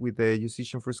Finland with the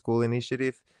Musician for School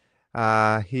initiative.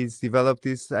 He's developed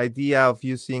this idea of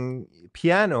using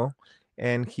piano,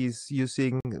 and he's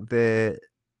using the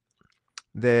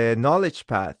knowledge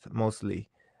path mostly.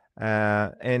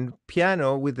 And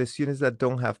piano with the students that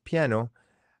don't have piano,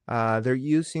 they're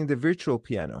using the virtual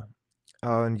piano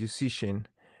on Musician.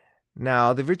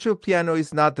 Now, the virtual piano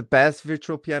is not the best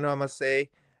virtual piano, I must say,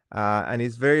 and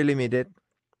it's very limited.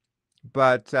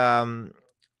 But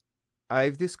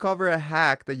I've discovered a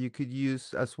hack that you could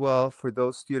use as well for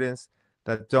those students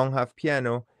that don't have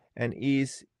piano, and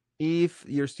is if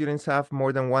your students have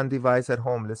more than one device at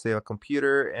home, let's say a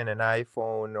computer and an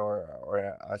iPhone,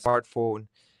 or a smartphone,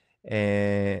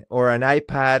 or an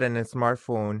iPad and a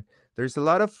smartphone, there's a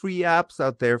lot of free apps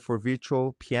out there for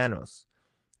virtual pianos.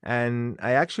 And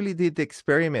I actually did the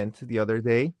experiment the other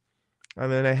day. I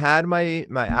mean, I had my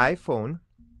iPhone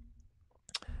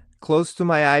close to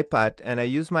my iPad, and I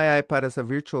use my iPad as a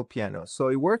virtual piano. So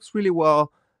it works really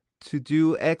well to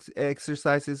do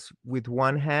exercises with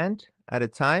one hand at a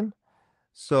time.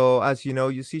 So as you know,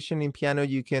 musician in piano,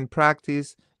 you can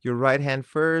practice your right hand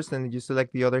first, and you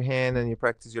select the other hand, and you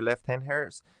practice your left hand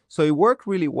first. So it worked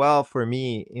really well for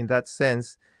me in that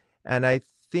sense, and I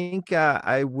think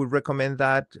I would recommend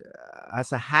that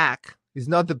as a hack. It's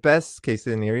not the best case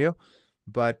scenario,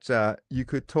 but you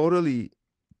could totally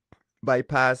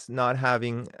bypass not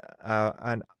having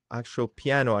an actual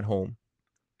piano at home.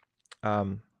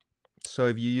 Um, so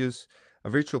if you use a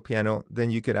virtual piano,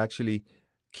 then you could actually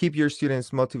keep your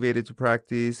students motivated to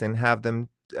practice and have them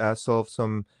solve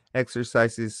some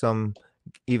exercises, some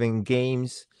even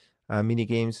games, mini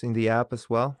games in the app as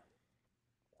well.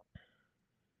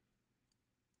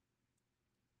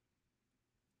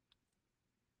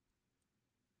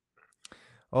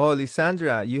 Oh,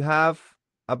 Lissandra, you have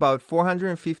about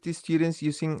 450 students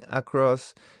using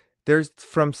across, there's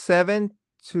from 7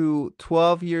 to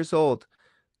 12 years old.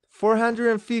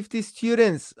 450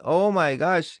 students. Oh my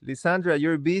gosh, Lissandra,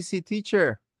 you're a busy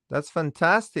teacher. That's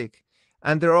fantastic.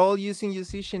 And they're all using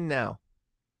Yousician now.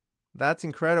 That's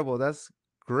incredible. That's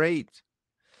great.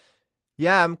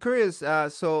 Yeah, I'm curious.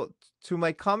 So to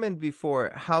my comment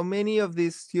before, how many of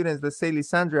these students, let's say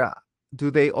Lissandra, do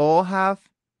they all have?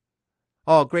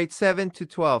 Oh, grade 7 to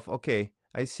 12. Okay,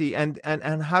 I see. And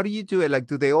how do you do it? Like,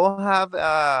 do they all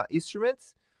have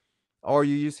instruments, or are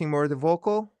you using more the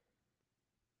vocal?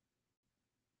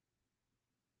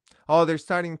 Oh, they're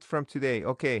starting from today.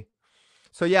 Okay.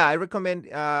 So yeah, I recommend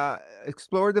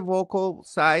explore the vocal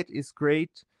side is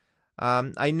great.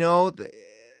 I know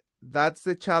that's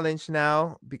the challenge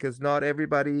now, because not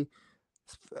everybody,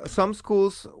 some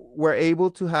schools were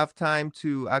able to have time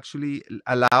to actually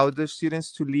allow the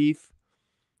students to leave,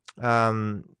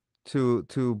 um,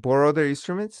 to borrow their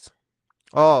instruments.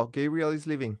 Oh, Gabriel is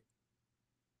leaving.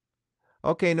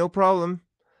 Okay, no problem.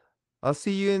 I'll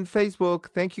see you in Facebook.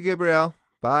 Thank you, Gabriel.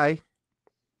 Bye.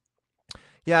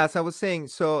 Yeah, as I was saying,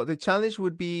 so the challenge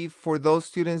would be for those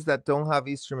students that don't have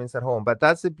instruments at home. But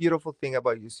that's the beautiful thing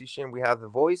about Yousician. We have the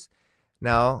voice.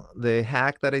 Now, the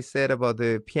hack that I said about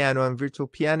the piano and virtual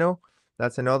piano,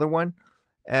 that's another one.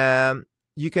 Um,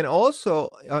 you can also,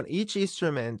 on each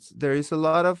instrument, there is a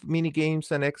lot of mini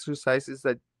games and exercises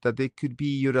that they could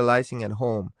be utilizing at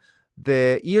home.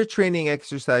 The ear training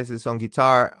exercises on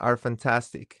guitar are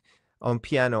fantastic. On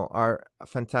piano are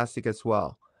fantastic as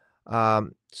well.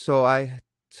 So I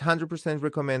 100%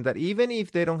 recommend that even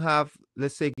if they don't have,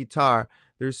 let's say, guitar,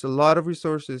 there's a lot of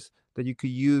resources that you could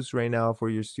use right now for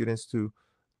your students to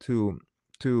to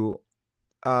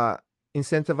uh,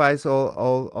 incentivize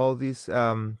all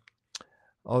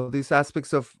these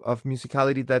aspects of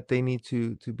musicality that they need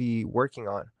to be working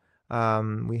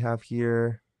on. We have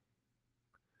here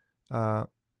uh,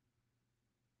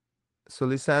 so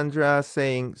Lysandra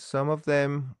saying some of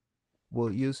them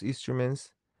will use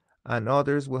instruments and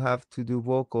others will have to do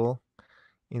vocal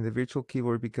in the virtual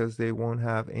keyboard because they won't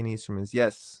have any instruments.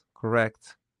 Yes,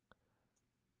 correct.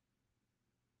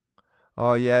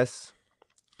 Oh yes.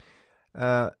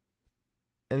 Uh,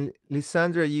 and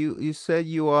Lysandra, you said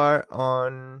you are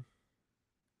on.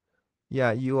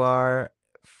 Yeah, you are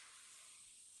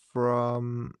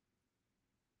from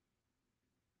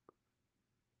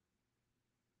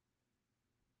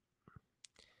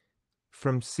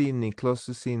Sydney, close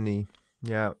to Sydney.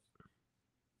 Yeah,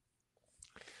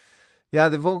 yeah.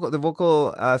 The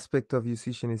vocal aspect of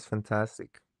musician is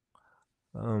fantastic.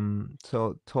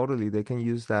 So totally they can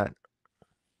use that.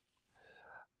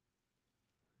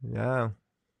 Yeah.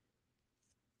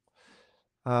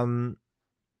 Um,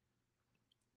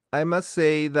 I must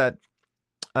say that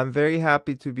I'm very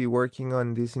happy to be working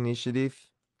on this initiative.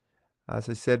 As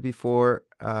I said before,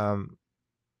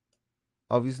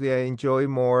 obviously I enjoy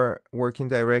more working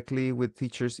directly with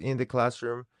teachers in the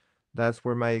classroom. That's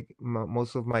where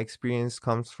most of my experience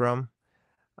comes from.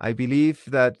 I believe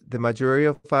that the majority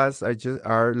of us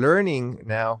are learning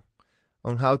now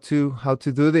on how to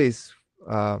do this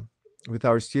uh, with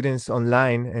our students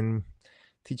online, and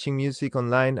teaching music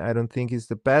online. I don't think is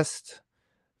the best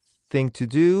thing to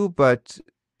do, but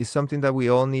it's something that we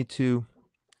all need to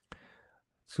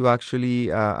actually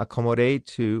accommodate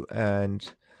to. And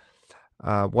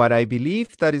what I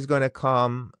believe that is going to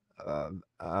come,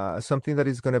 something that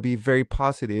is going to be very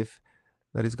positive,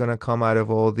 that is going to come out of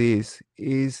all this,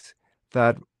 is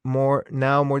that more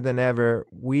than ever,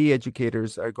 we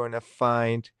educators are going to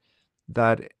find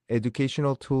that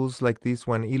educational tools like this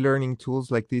one, e-learning tools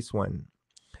like this one,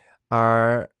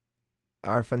 are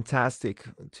fantastic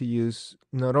to use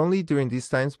not only during these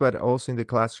times but also in the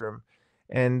classroom.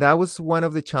 And that was one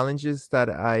of the challenges that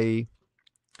I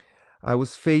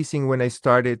was facing when I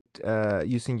started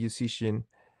using Yousician.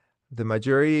 The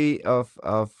majority of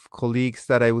colleagues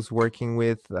that I was working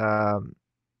with,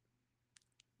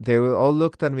 they were all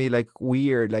looked at me like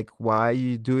weird, like, why are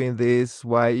you doing this?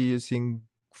 Why are you using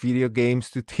video games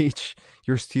to teach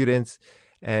your students?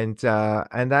 And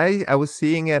I was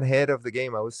seeing ahead of the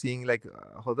game. I was seeing like,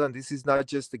 hold on, this is not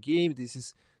just a game.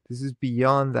 This is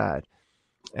beyond that.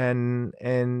 And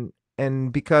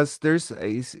because there's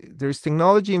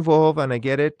technology involved, and I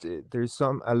get it. There's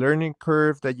some a learning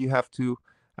curve that you have to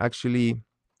actually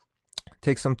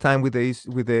take some time with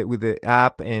the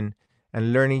app, and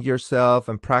learning yourself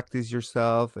and practice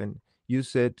yourself and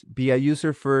use it. Be a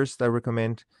user first, I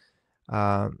recommend.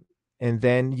 um, and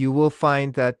then you will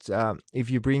find that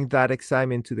if you bring that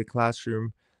excitement to the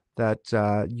classroom, that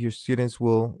your students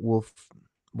will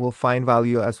find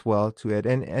value as well to it.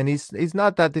 And it's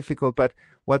not that difficult, but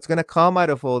what's going to come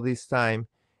out of all this time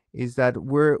is that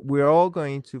we're all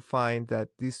going to find that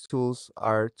these tools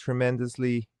are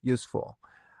tremendously useful.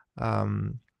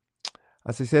 um,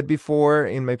 as I said before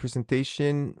in my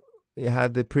presentation, I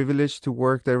had the privilege to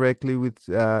work directly with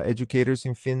educators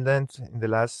in Finland in the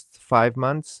last 5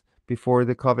 months before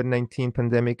the COVID-19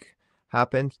 pandemic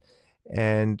happened.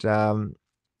 And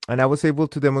I was able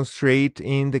to demonstrate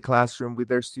in the classroom with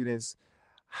their students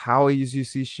how I use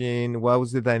Yousician, what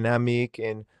was the dynamic,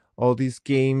 and all these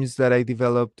games that I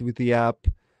developed with the app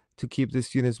to keep the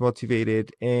students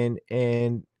motivated. And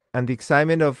the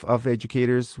excitement of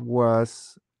educators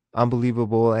was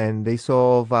unbelievable, and they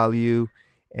saw value,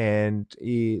 and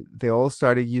they all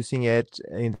started using it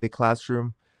in the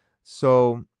classroom.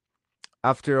 So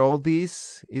after all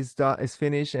this is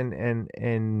finished,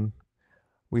 and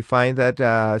we find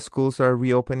that schools are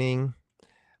reopening,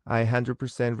 I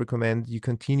 100% recommend you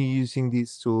continue using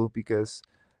this tool, because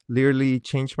literally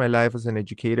changed my life as an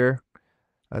educator.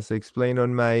 As I explained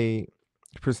on my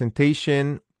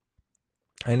presentation,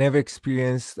 I never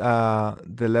experienced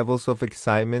the levels of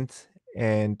excitement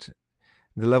and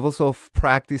the levels of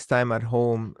practice time at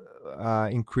home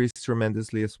increased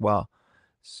tremendously as well.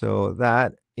 So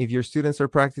that if your students are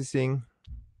practicing,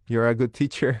 you're a good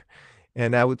teacher.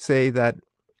 And I would say that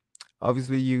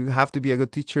obviously you have to be a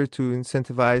good teacher to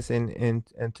incentivize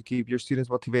and to keep your students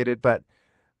motivated. But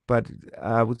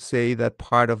I would say that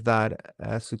part of that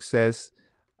success,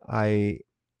 I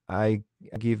I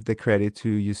give the credit to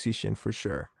Yousician for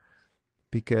sure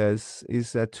because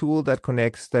it's a tool that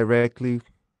connects directly,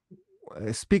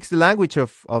 speaks the language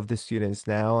of the students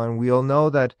now, and we all know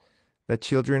that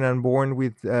children are born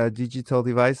with digital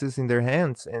devices in their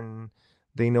hands, and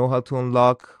they know how to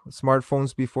unlock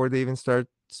smartphones before they even start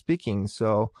speaking.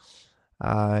 So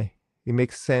uh, it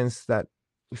makes sense that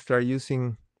we start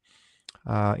using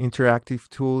interactive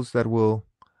tools that will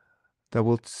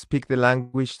speak the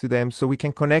language to them so we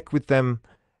can connect with them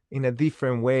in a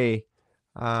different way.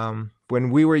 When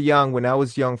we were young, when I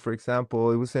was young, for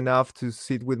example, it was enough to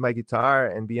sit with my guitar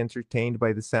and be entertained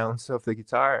by the sounds of the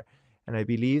guitar. And I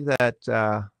believe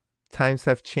that times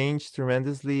have changed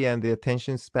tremendously, and the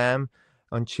attention span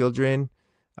on children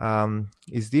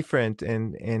is different.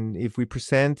 And if we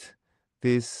present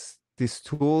these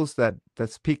tools that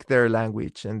speak their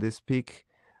language and they speak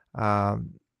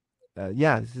um,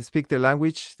 yeah, to speak their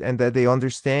language and that they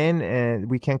understand and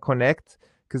we can connect,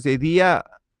 because the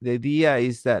idea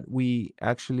is that we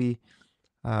actually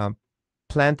um,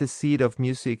 plant the seed of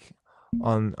music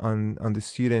on the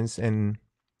students, and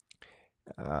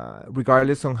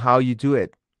regardless on how you do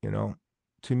it, you know,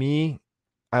 to me,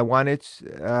 I wanted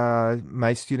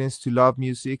my students to love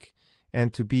music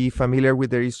and to be familiar with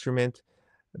their instrument.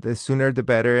 The sooner the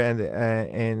better,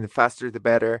 and the faster the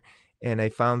better. And I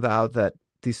found out that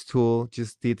this tool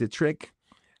just did the trick.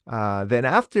 Then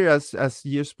after, as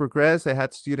years progressed, I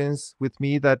had students with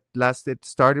me that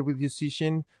started with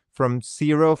musician from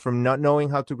zero, from not knowing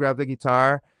how to grab the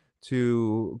guitar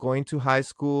to going to high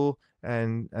school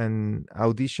and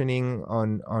auditioning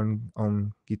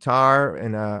on guitar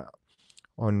and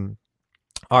on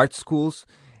art schools.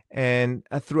 And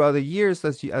throughout the years,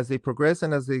 as they progress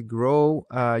and as they grow,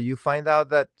 you find out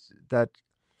that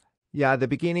yeah, the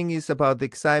beginning is about the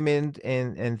excitement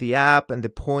and the app and the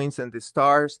points and the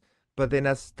stars. But then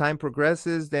as time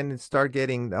progresses, then it start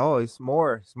getting, oh, it's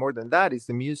more than that. It's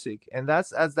the music, and that's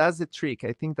the trick.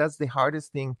 I think that's the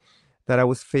hardest thing that I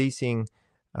was facing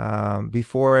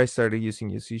before I started using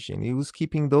Musician. It was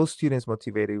keeping those students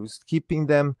motivated. It was keeping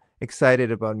them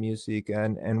excited about music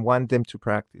and want them to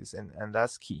practice, and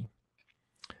that's key.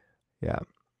 Yeah.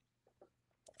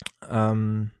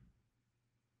 Um,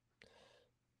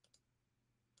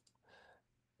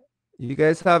 you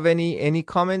guys have any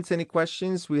comments, any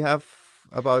questions? We have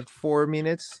about 4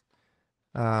 minutes.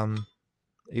 Um,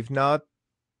 if not,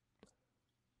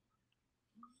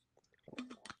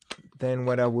 then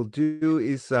what I will do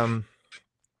is I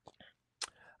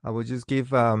will just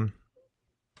give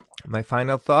my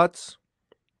final thoughts.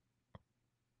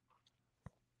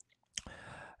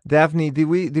 Daphne, did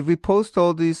we post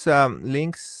all these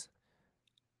links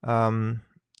um,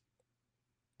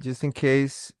 just in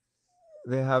case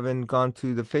they haven't gone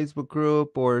to the Facebook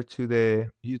group or to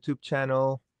the YouTube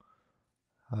channel?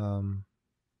 Um,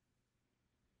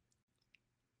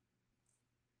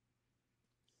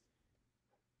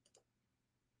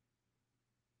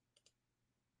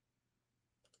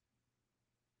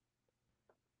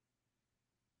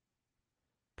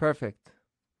 Perfect.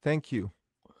 Thank you.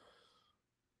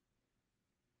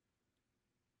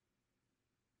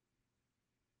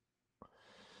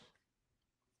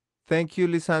 Thank you,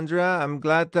 Lisandra. I'm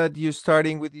glad that you're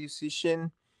starting with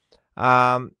musician.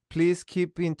 Please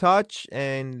keep in touch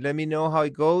and let me know how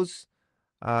it goes.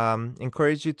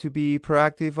 Encourage you to be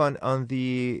proactive on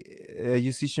the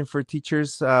Musician for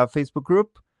Teachers Facebook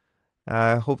group.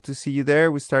 Hope to see you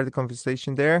there. We start the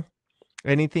conversation there.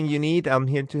 Anything you need, I'm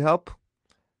here to help.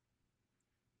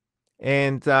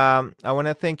 And I want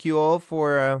to thank you all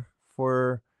for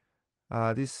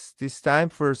this time,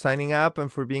 for signing up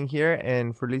and for being here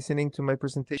and for listening to my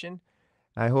presentation.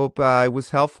 I hope it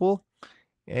was helpful,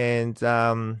 and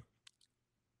I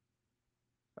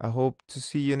hope to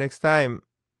see you next time.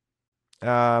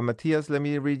 Matthias, let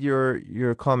me read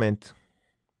your comment.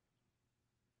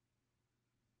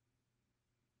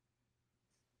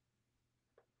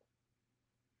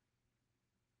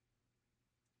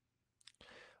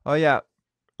 Oh yeah,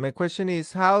 my question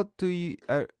is how do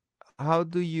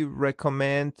you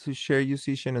recommend to share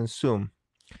Yousician on Zoom?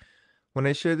 When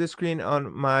I share the screen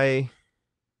on my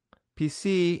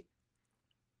PC,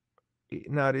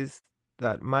 notice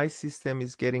that my system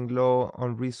is getting low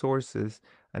on resources.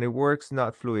 and it works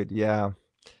not fluid. Yeah.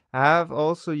 I have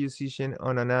also Yousician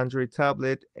on an Android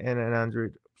tablet and an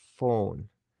Android phone.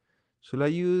 Should I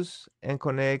use and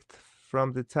connect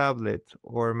from the tablet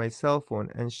or my cell phone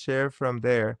and share from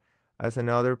there as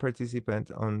another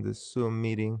participant on the Zoom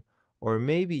meeting? Or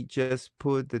maybe just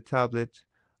put the tablet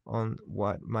on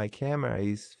what my camera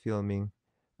is filming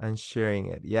and sharing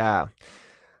it. Yeah.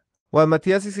 Well,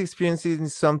 Matias is experiencing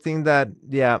something that,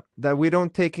 yeah, that we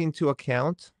don't take into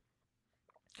account.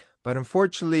 But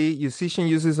unfortunately, Yousician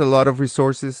uses a lot of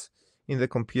resources in the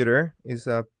computer. It's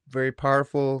a very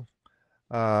powerful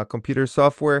computer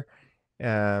software.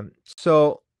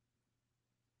 So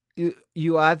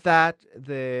you add that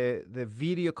the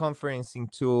video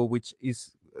conferencing tool, which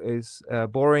is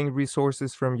borrowing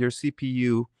resources from your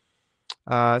CPU.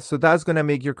 So that's gonna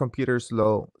make your computer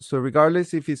slow. So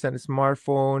regardless if it's on a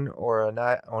smartphone or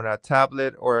on a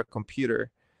tablet or a computer,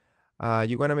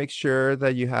 you want to make sure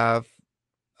that you have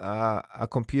a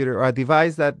computer or a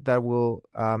device that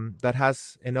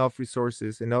has enough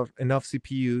resources, enough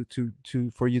CPU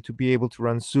to for you to be able to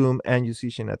run Zoom and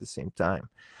Yousician at the same time.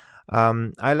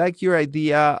 I like your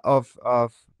idea of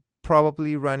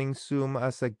probably running Zoom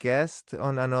as a guest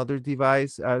on another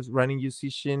device, as running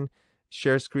Yousician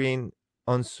share screen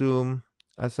on Zoom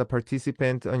as a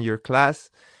participant on your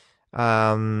class.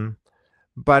 Um,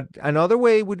 but another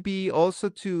way would be also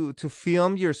to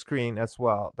film your screen as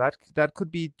well. That could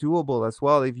be doable as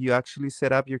well if you actually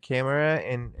set up your camera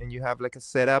and you have like a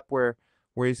setup where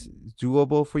it's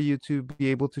doable for you to be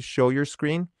able to show your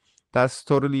screen. That's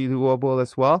totally doable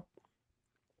as well.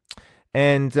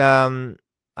 And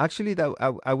actually,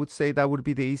 I would say that would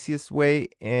be the easiest way,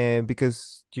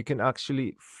 because you can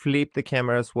actually flip the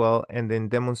camera as well and then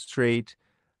demonstrate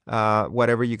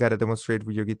whatever you got to demonstrate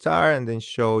with your guitar and then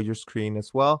show your screen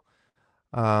as well.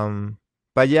 um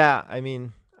but yeah, I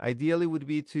mean, ideally would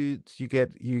be to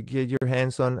get your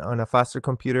hands on a faster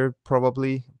computer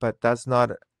probably, but that's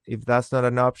not, if that's not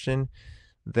an option,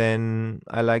 then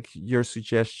I like your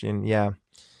suggestion. Yeah,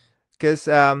 because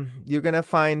you're gonna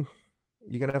find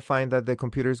that the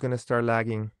computer is gonna start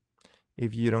lagging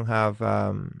if you don't have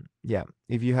yeah,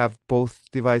 if you have both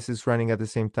devices running at the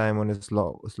same time on a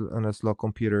slow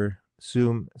computer.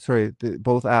 Zoom, sorry,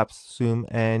 both apps, Zoom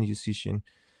and Yousician.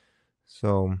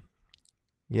 So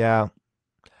yeah,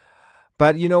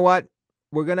 but you know what?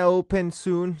 We're gonna open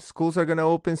soon. Schools are gonna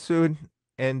open soon,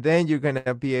 and then you're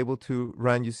gonna be able to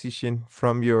run Yousician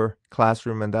from your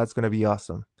classroom, and that's gonna be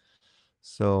awesome.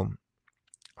 So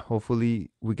hopefully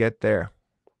we get there.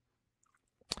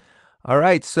 All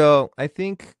right, so I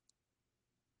think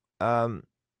um,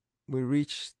 we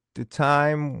reached the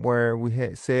time where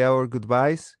we say our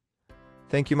goodbyes.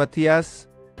 Thank you, Matias.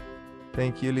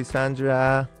 Thank you,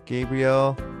 Lisandra,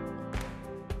 Gabriel.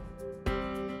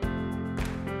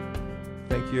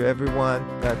 Thank you, everyone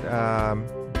that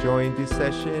joined this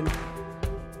session.